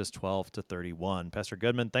 12, verses 12 to 31. Pastor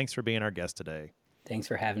Goodman, thanks for being our guest today. Thanks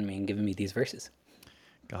for having me and giving me these verses.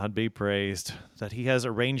 God be praised that he has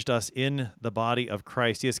arranged us in the body of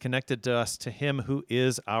Christ. He has connected us to him who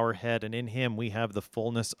is our head, and in him we have the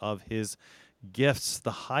fullness of his gifts,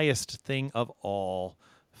 the highest thing of all,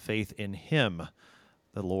 faith in him,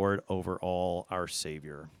 the Lord over all, our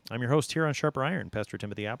Savior. I'm your host here on Sharper Iron, Pastor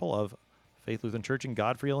Timothy Appel of Faith Lutheran Church in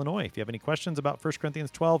Godfrey, Illinois. If you have any questions about 1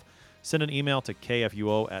 Corinthians 12, send an email to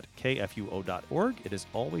kfuo@kfuo.org. It is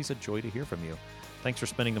always a joy to hear from you. Thanks for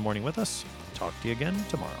spending the morning with us. Talk to you again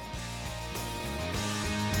tomorrow.